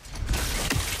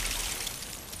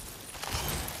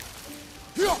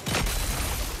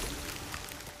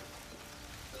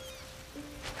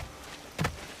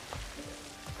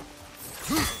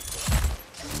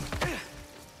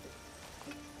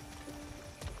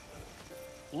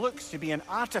 Looks to be an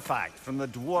artifact from the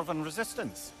Dwarven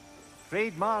Resistance.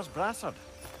 Freyd Mars Brassard,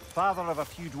 father of a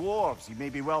few dwarves you may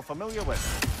be well familiar with.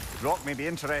 Rock may be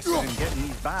interested in getting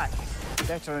these back.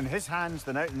 Better in his hands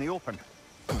than out in the open.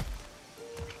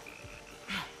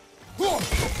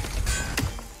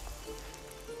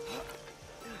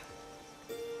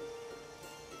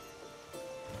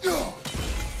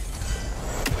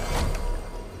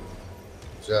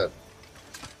 Güzel.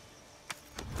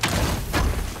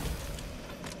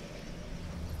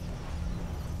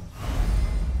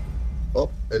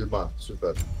 Elma.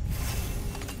 Süper.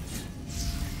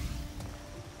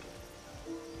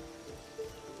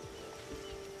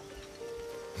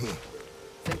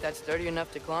 Think that's sturdy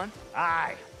enough to climb?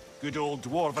 Aye. Good old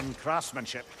dwarven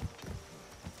craftsmanship.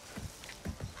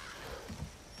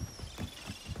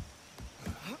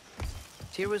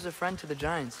 Tyr was a friend to the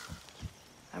Giants.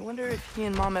 I wonder if he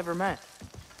and Mom ever met.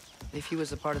 If he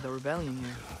was a part of the rebellion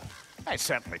here. It's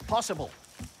certainly possible.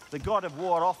 The god of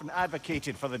war often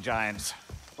advocated for the Giants.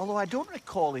 Although I don't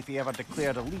recall if he ever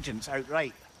declared allegiance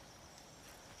outright.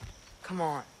 Come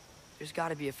on. There's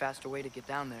gotta be a faster way to get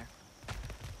down there.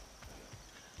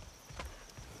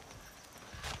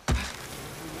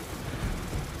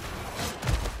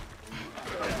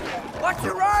 Watch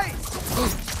your right!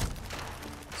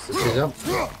 Sıçacağım.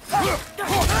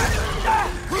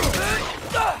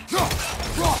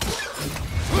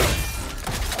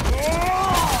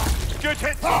 Good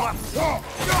hit, fella!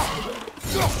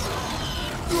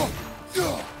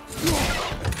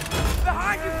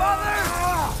 Behind you, father!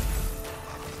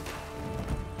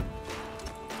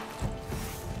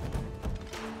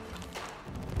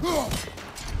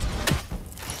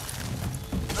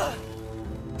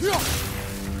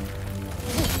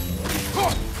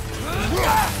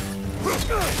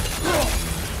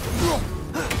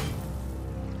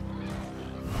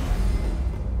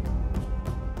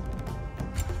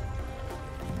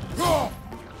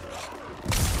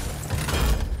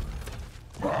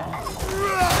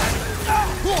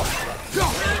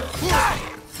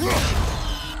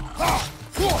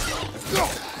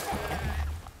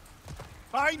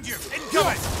 Behind you!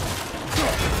 Incoming!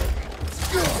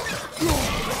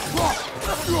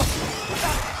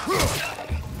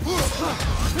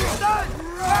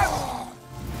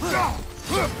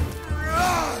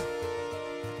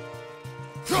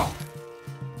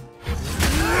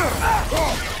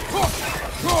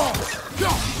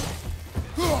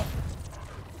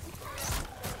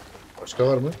 Başka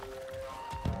var mı?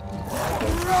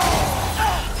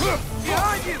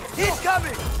 Behind you! He's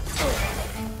coming!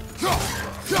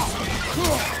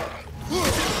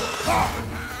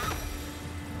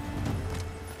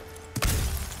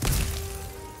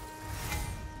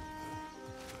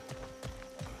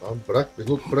 Tamam bırak bir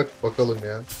loot bırak bakalım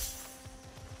ya.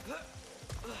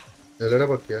 Nelere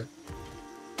bak ya.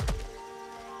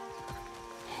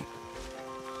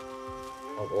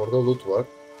 Abi orada loot var.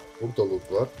 Burada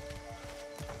loot var.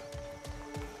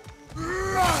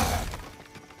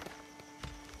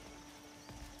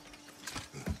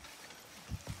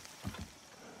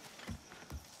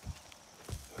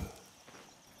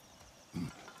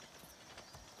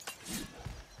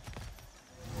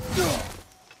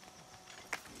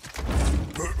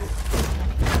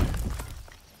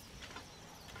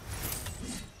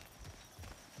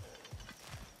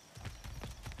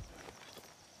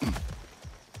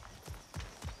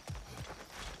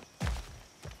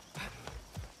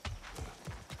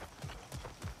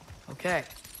 Okay,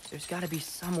 there's gotta be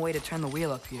some way to turn the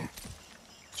wheel up here.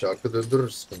 Çarkı döndürür,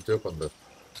 sıkıntı yok onda.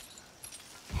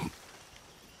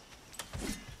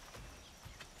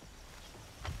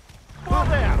 Oh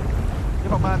there!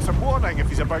 Give a man some warning if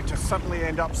he's about to suddenly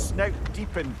end up snout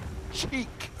deep in cheek.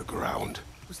 The ground.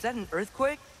 Was that an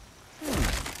earthquake?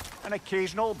 An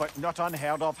occasional but not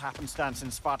unheard of happenstance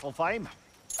in Svartalfheim.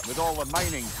 With all the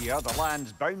mining here, the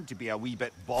land's bound to be a wee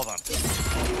bit bothered.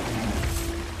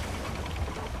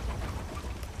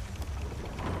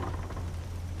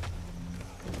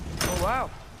 Oh wow,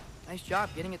 nice job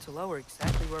getting it to lower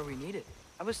exactly where we need it.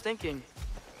 I was thinking,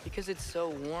 because it's so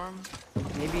warm,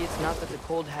 maybe it's not that the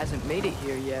cold hasn't made it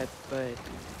here yet, but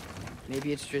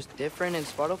maybe it's just different in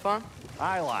Svartalfheim?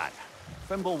 Aye, lad.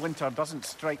 Thimble winter doesn't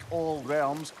strike all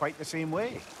realms quite the same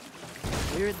way.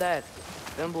 Weird that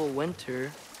Thimble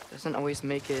winter doesn't always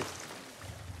make it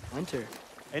winter.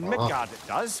 In Midgard it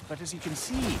does, but as you can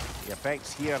see, the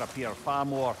effects here appear far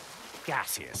more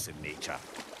gaseous in nature.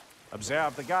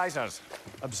 Observe the geysers.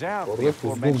 Observe the Orada tuzlu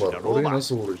aforementioned var. Orayı aroma.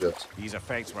 nasıl vuracağız? These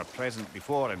effects were present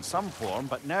before in some form,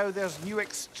 but now there's new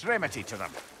extremity to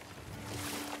them.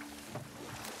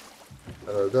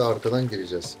 Herhalde arkadan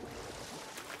gireceğiz.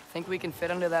 Think we can fit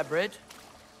under that bridge?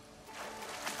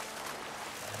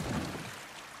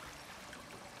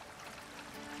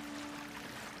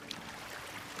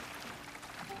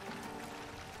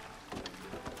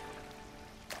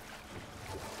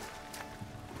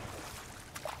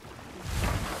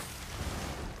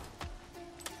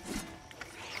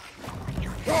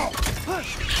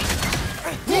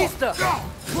 Pista!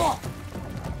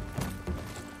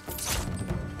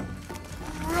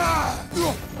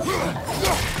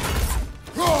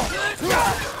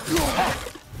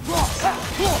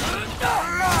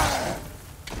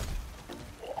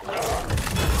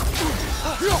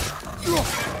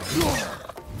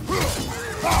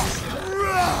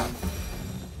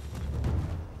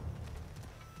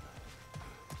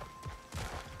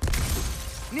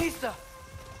 Nista!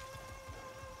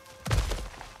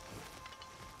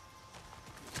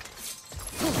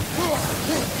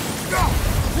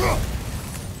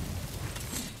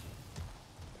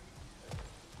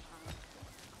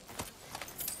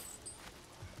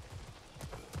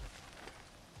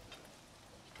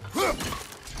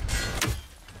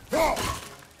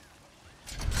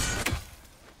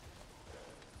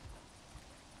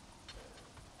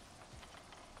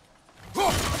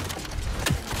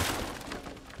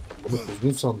 Bunu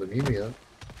kuzgun sandım, iyi mi ya?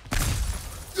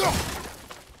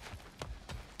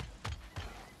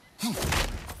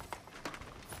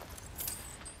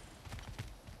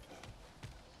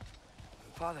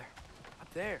 Father,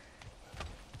 up there.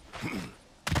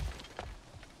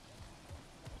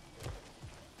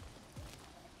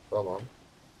 Tamam.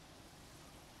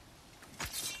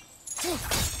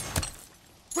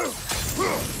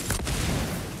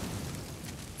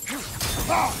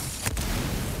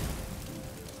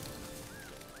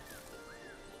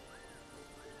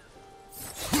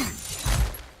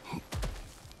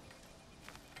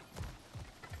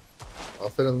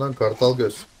 Aferin lan kartal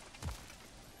göz.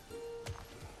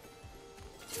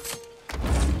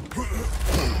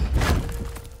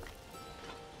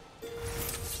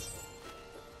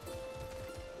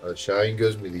 Ha, Şahin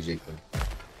göz mü diyecektim.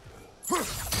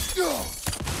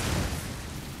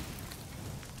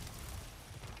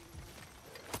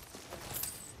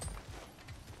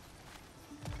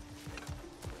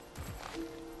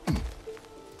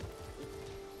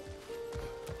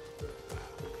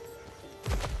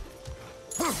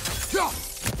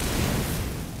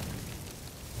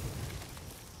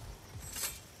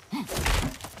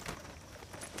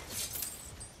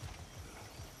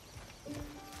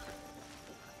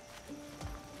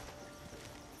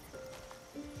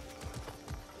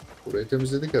 Burayı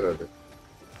temizledik herhalde.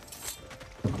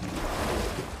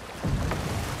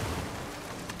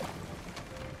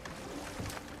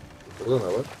 Burada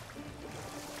ne var?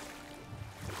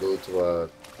 Loot var.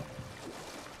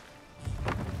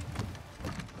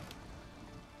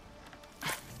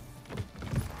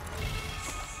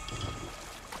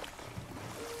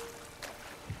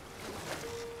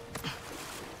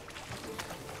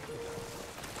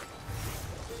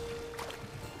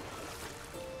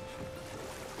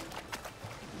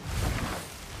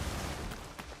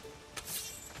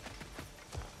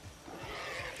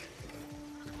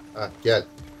 Ha gel.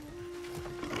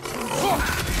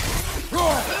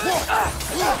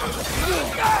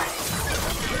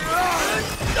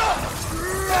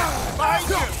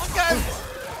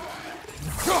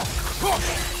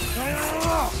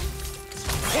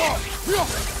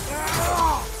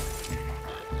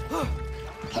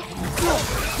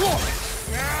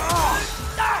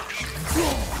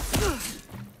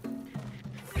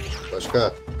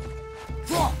 Başka.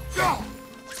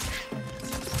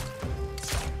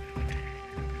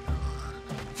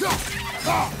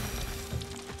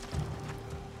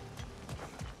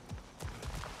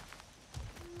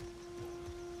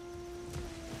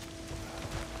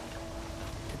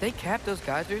 Did they cap those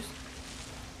geysers?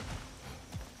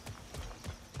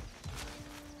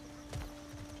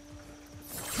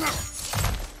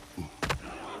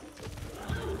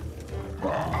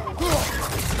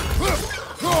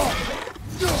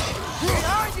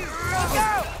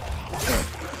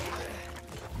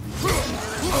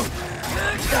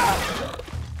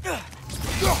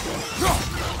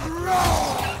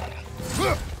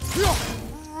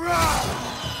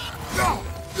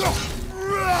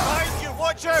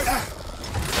 Watch out!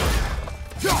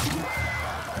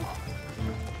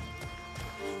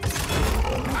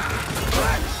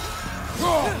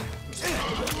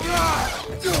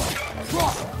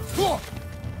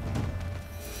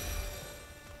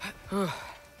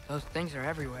 Those things are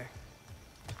everywhere.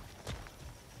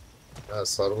 Ha,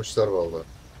 sarmışlar vallahi.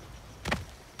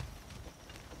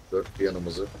 Dört bir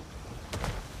yanımızı.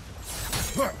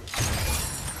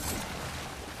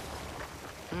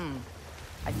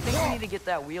 I think we need to get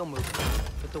that wheel moving,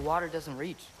 but the water doesn't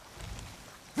reach.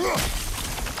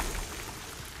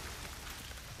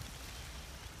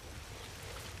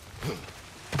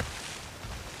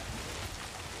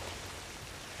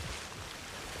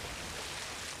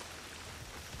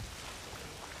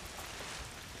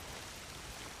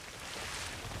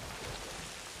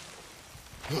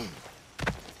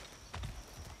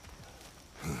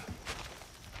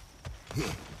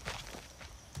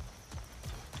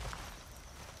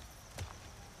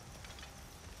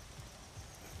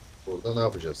 Burada ne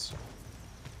yapacağız?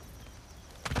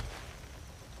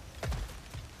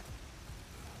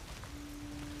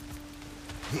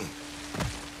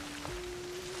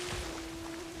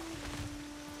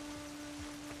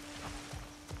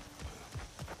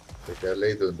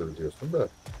 Tekerleği döndür diyorsun da.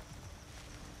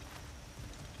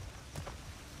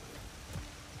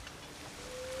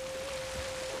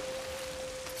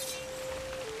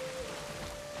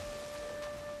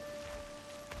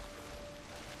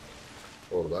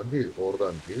 Oradan değil,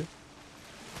 oradan değil.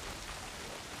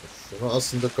 Şunu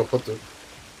aslında kapatın.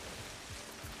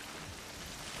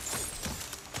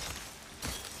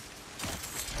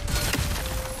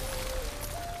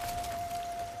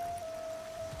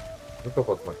 Bunu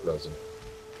kapatmak lazım.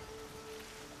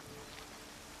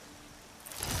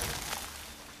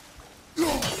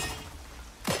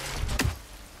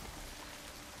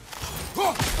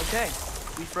 Okay,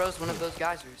 we froze one of those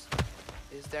geysers.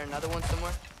 Is there another one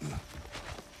somewhere?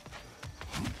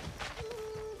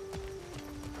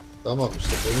 Tamam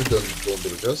işte bunu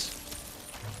donduracağız.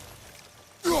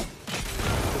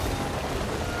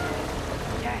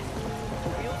 Yes! The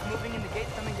wheel's moving and the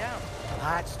gate's coming down.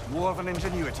 That's dwarven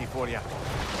ingenuity for you.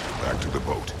 Back to the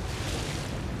boat.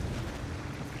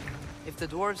 If the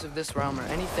dwarves of this realm are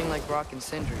anything like Brock and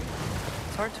Sindri,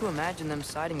 it's hard to imagine them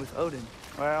siding with Odin.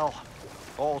 Well,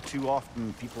 all too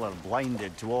often people are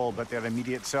blinded to all but their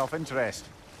immediate self-interest.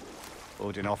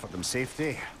 Odin offered them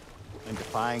safety, and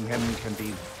defying him can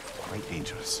be quite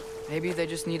dangerous. Maybe they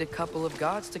just need a couple of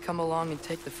gods to come along and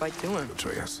take the fight to him.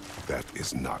 Atreus, that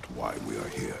is not why we are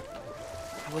here.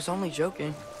 I was only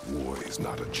joking. War is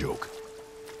not a joke,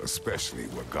 especially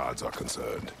where gods are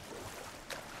concerned.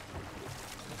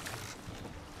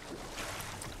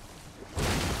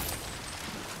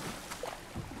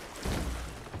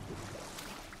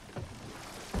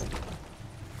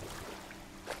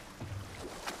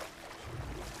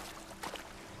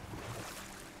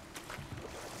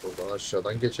 Buradan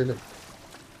aşağıdan geçelim.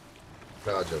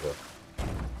 Ne acaba?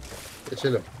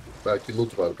 Geçelim. Belki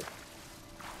loot vardır.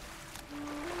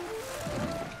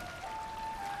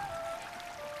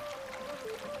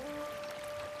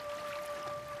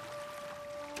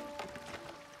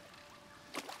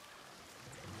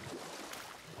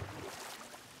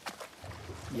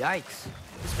 Yikes.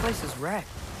 This place is wrecked.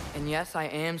 And yes, I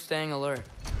am staying alert.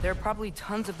 There are probably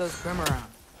tons of those Grim around.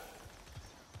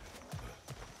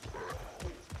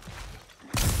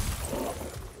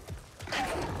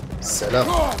 Selam.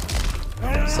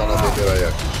 Sana demir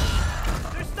ayak.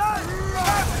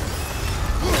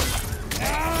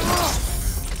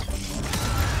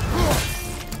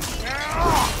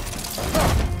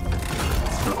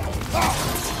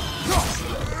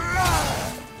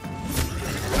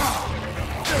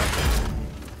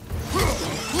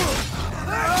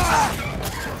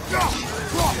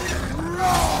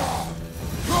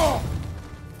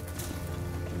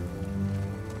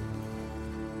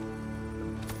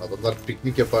 Adamlar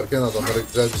piknik yaparken adamlara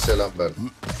güzel bir selam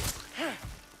verdim.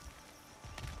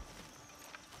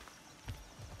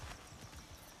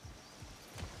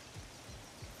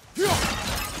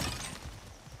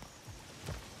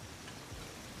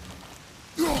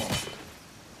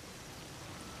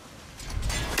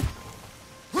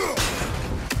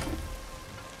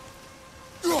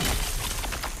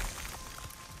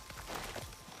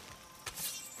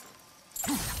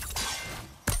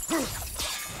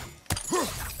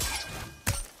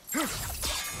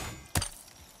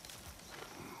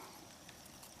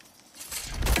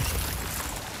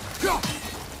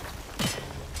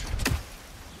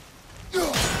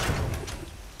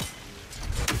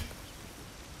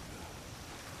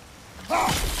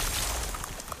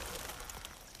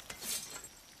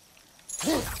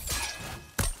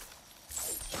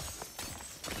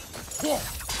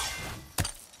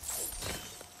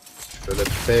 Şöyle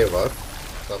bir P var.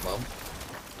 Tamam.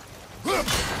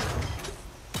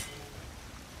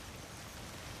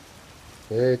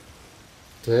 T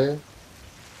T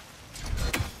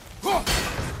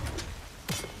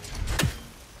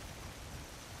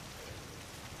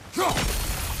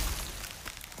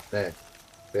Ne?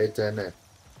 BTN.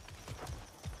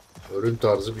 Ürün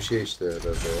tarzı bir şey işte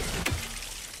herhalde.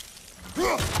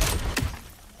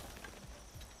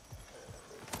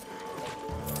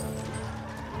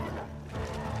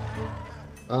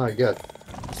 Aha gel.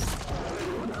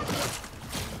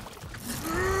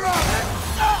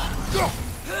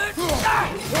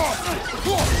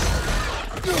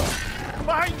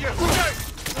 Behind you!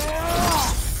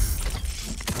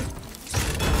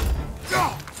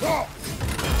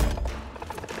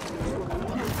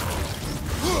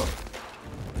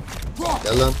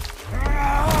 Gel lan.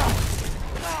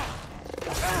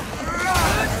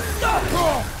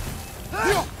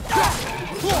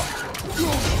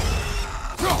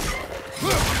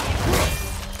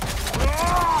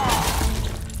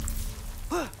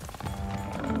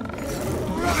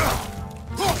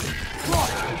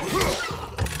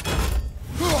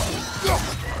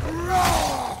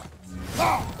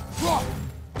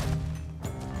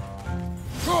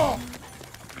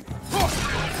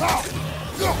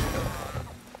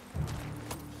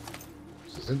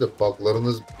 Sizin de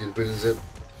buglarınız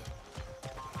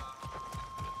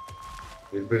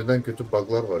birbirinden kötü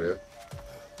buglar var ya.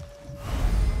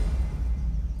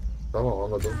 Tamam,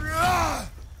 anladım.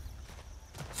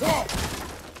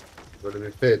 Böyle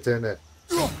bir FTN.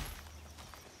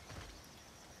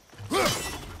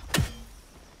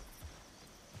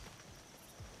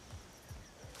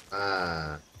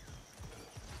 Ha.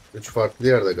 3 farklı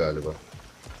yerde galiba.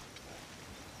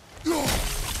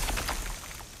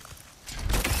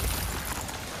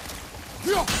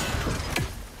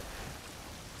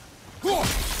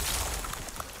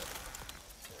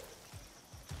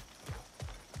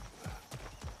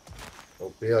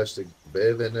 Kapıyı açtık.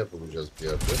 B ve ne bulacağız bir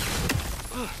yerde?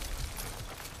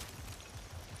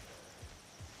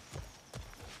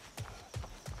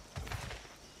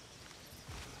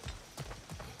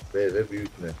 B ve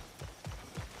büyük ne?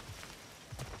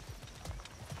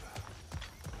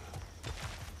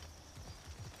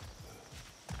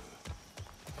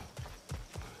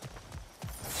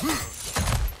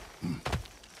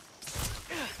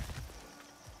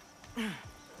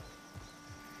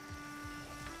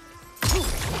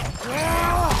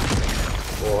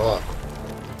 Oha.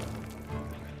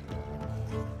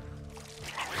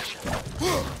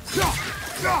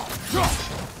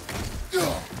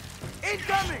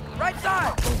 Incoming! Right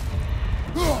side!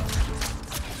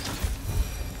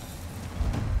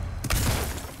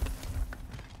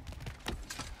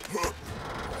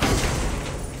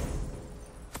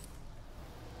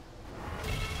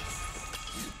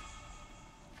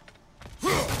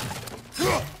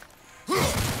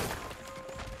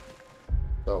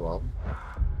 Tamam.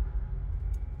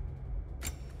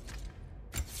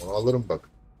 Onu alırım bak.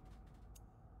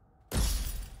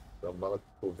 Sen bana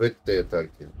kuvvet de yeter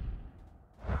ki.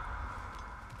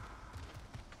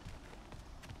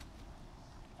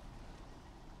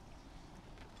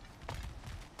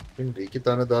 Şimdi 2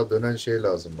 tane daha dönen şey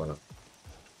lazım bana.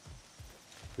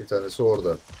 Bir tanesi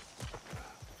orada.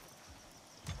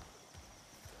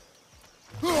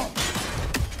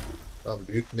 Tamam,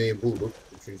 büyük neyi bulduk.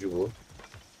 Üçüncü bu.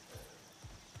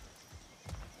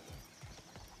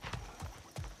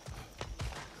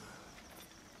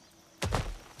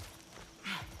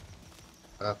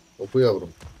 Ha, o bu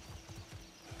yavrum.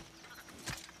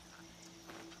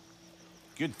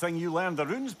 Good thing you learned the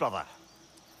runes, brother.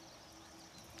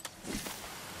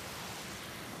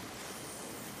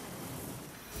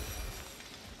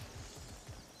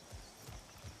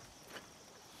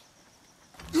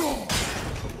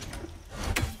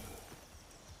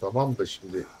 Tamam da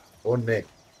şimdi o ne?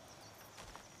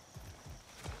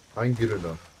 Hangi ürün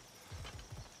o?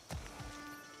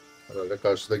 Herhalde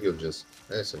karşıda göreceğiz.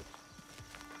 Neyse.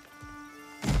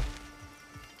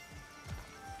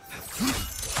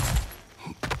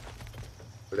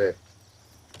 Bre.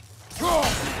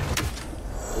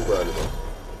 Bu galiba.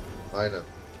 Aynen.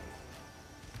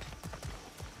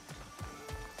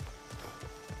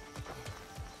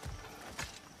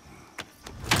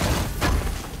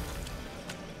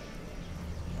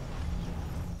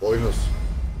 Boynuz.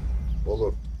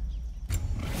 Olur.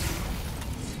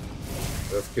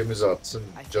 Öfkemiz artsın, I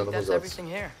think canımız that's artsın. everything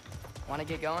here. Wanna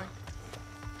get going?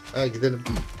 Ha, gidelim.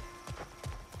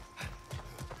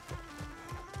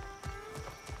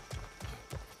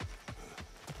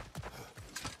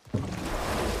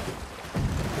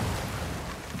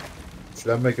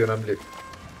 Güçlenmek önemli.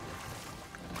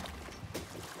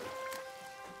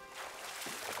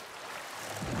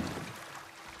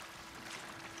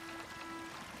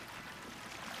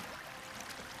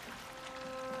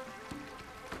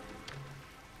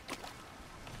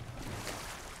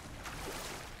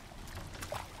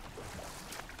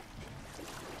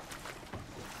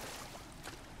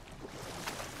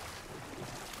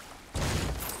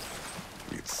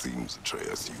 It seems,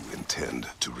 Atreus, you intend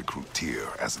to recruit Tyr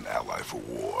as an ally for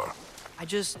war.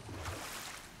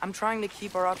 I'm trying to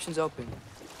keep our options open.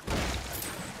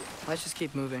 Let's just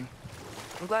keep moving.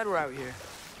 I'm glad we're out here,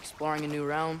 exploring a new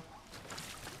realm.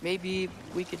 Maybe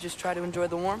we could just try to enjoy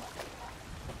the warmth?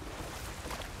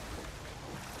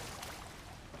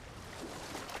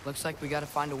 Looks like we gotta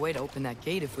find a way to open that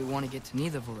gate if we want to get to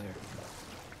Nidavellir.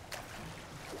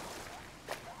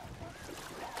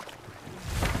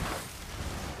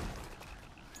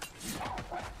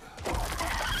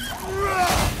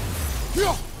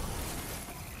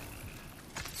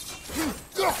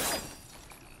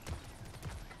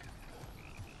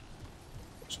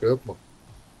 Başka yok mu?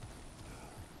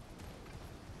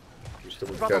 İşte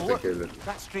bu Brother, look. kertenkele.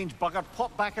 That strange bugger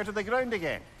popped back out of the ground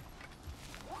again.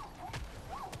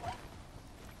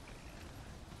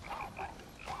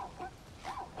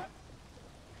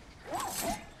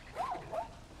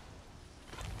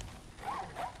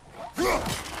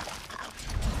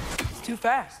 It's too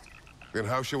fast. Then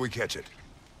how shall we catch it?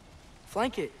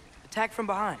 Flank it. Attack from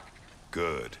behind.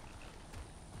 Good.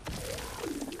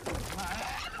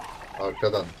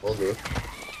 Arkadan olur.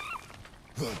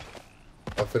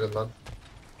 Aferin lan.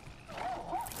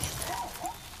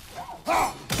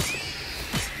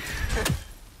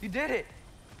 You did it.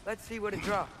 Let's see what it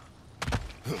dropped.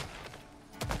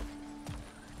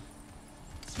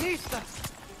 Nista!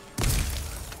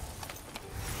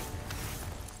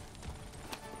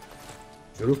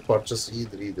 Cüruf parçası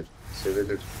iyidir iyidir.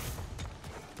 Sevilir.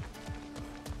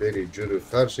 Deri,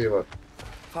 cüruf, her şey var.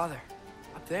 Father,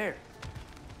 up there.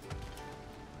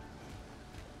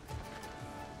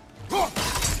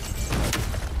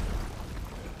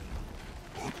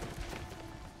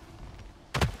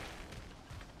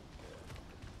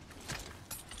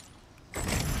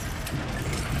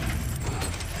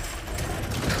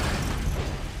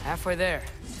 Halfway there.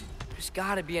 There's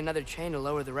gotta be another chain to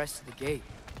lower the rest of the gate.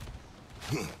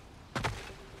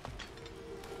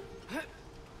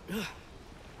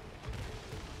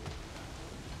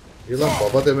 Yılan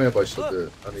baba demeye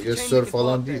başladı. Hani yes sir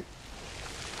falan değil.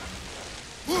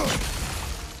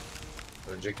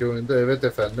 Önceki oyunda evet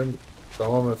efendim,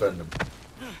 tamam efendim.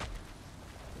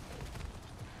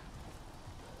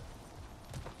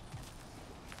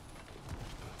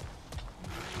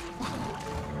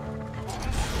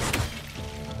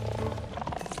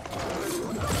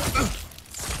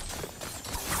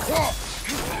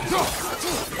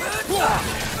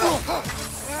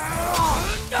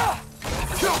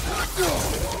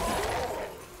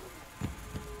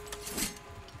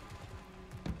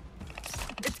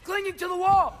 It's clinging to the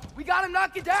wall! We gotta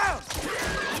knock it down!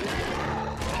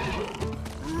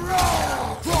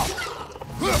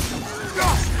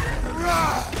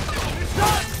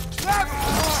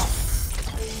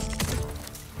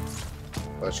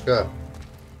 Başka?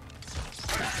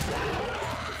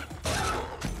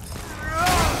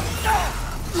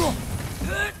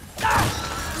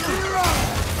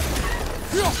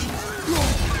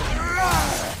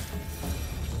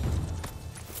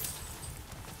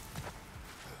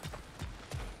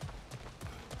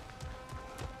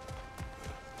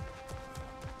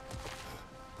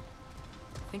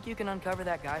 Think you can uncover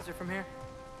that geyser from here?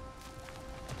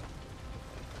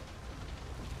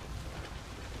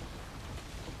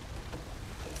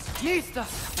 Nista!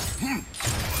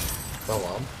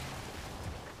 Tamam.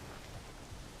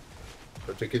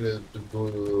 Ötekini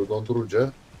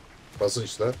dondurunca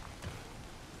basınçla.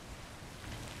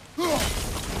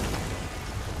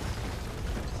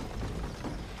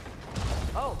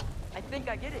 Oh, I think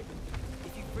I get it.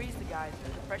 If you freeze the geyser,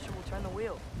 the pressure will turn the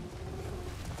wheel.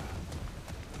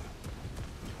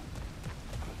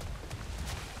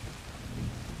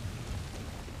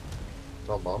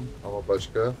 Tamam ama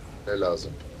başka ne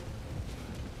lazım?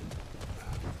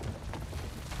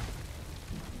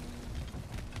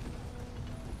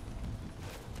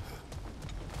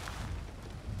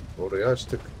 Orayı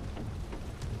açtık.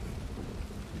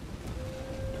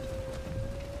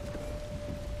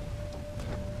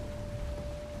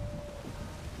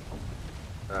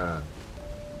 Ha.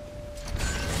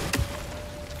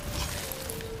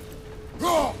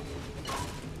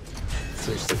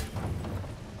 Sıçtık.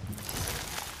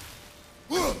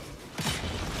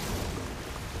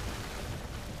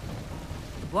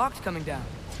 Block's coming down.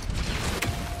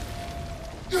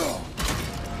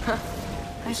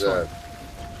 Nice Güzel. one.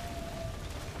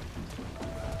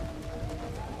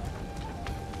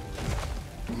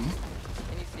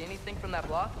 Can you see anything from that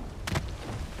block?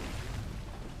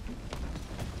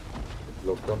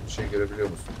 Bloktan bir şey görebiliyor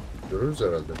musun? Görürüz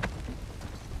herhalde.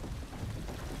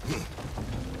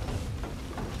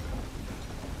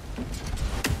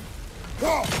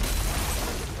 Hop,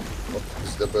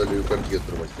 biz de böyle yukarı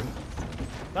götür bakayım.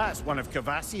 That's one of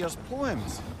Cavassier's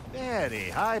poems.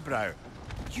 Very highbrow.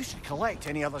 You should collect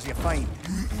any others you find.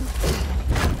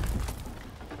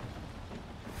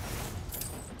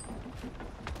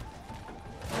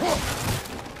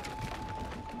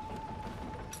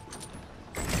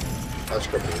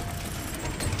 Aç kapıyı.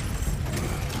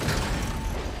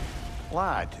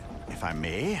 Lad, if I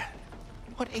may,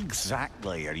 what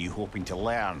exactly are you hoping to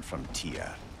learn from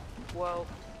Tyr? Well,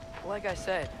 like I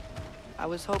said, I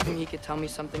was hoping he could tell me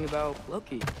something about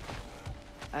Loki.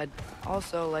 I'd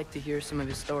also like to hear some of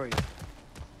his stories.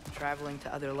 Traveling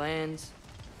to other lands,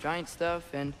 giant stuff,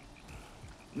 and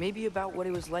maybe about what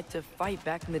it was like to fight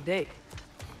back in the day.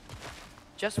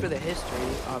 Just for the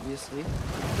history, obviously.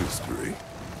 History.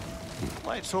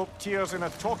 Let's hope Tyr's in a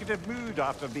talkative mood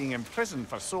after being imprisoned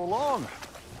for so long.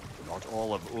 Not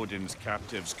all of Odin's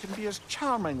captives can be as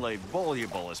charmingly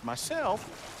voluble as myself.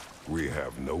 We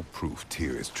have no proof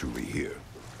Tyr is truly here.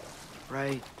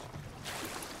 Right.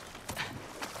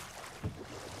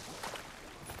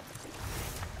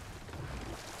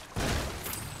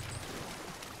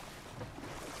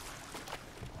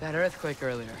 That earthquake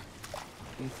earlier.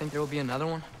 Do you think there will be another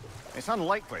one? It's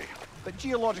unlikely, but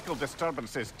geological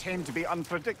disturbances tend to be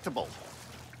unpredictable.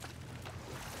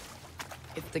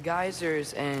 If the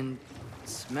geysers and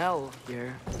smell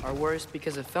here are worse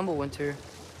because of Fimbulwinter,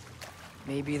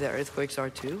 maybe the earthquakes are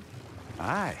too?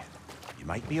 Aye, you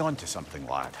might be onto something,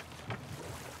 lad.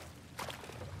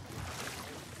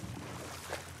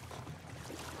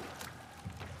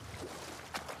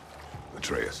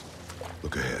 Atreus,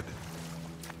 look ahead.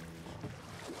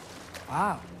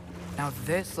 Wow. Now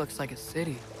this looks like a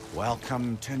city.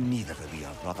 Welcome to Nidavellir,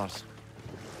 brothers.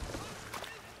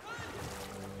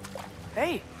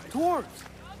 Hey, dwarves!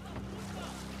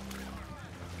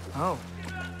 Oh.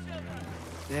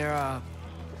 They're,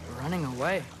 running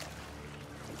away.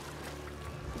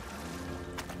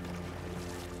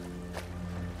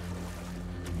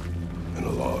 An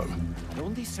alarm. I'd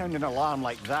only sound an alarm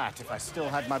like that if I still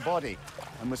had my body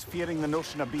and was fearing the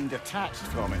notion of being detached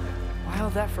from it. Why all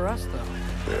that for us,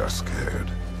 though? They are scared.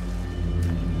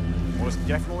 Most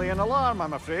definitely an alarm,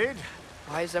 I'm afraid.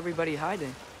 Why is everybody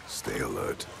hiding? Stay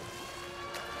alert.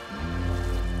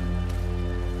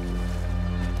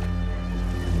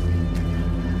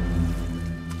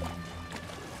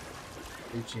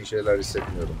 Hiç iyi şeyler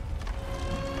hissetmiyorum.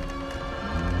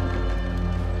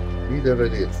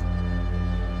 Nidavellir.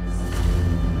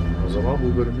 O zaman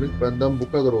bu bölümlük benden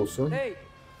bu kadar olsun. Hey,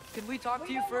 could we talk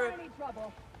to you for...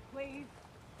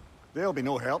 There'll be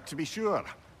no help, to be sure.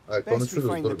 Ay, Best we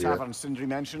konuşuruz find the dur bir ya. tavern Sindri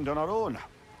mentioned on our own,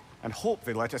 and hope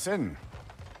they let us in.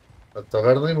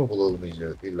 Tavernayı mı bulalım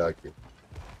illaki?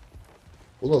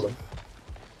 Bulalım.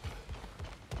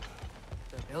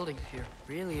 The buildings here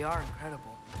really are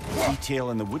incredible. The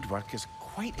detail in the woodwork is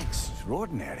quite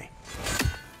extraordinary.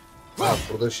 Ha,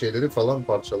 burada şeyleri falan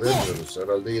parçalayamıyoruz.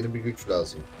 Herhalde yeni bir güç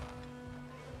lazım.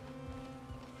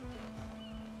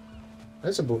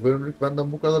 Neyse bu bölümlük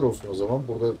benden bu kadar olsun o zaman.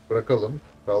 Burada bırakalım.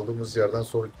 Kaldığımız yerden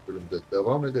sonraki bölümde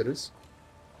devam ederiz.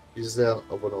 İzleyen,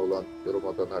 abone olan, yorum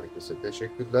atan herkese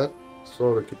teşekkürler.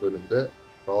 Sonraki bölümde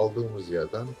kaldığımız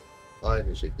yerden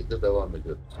aynı şekilde devam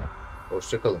ediyoruz.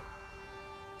 Hoşça kalın.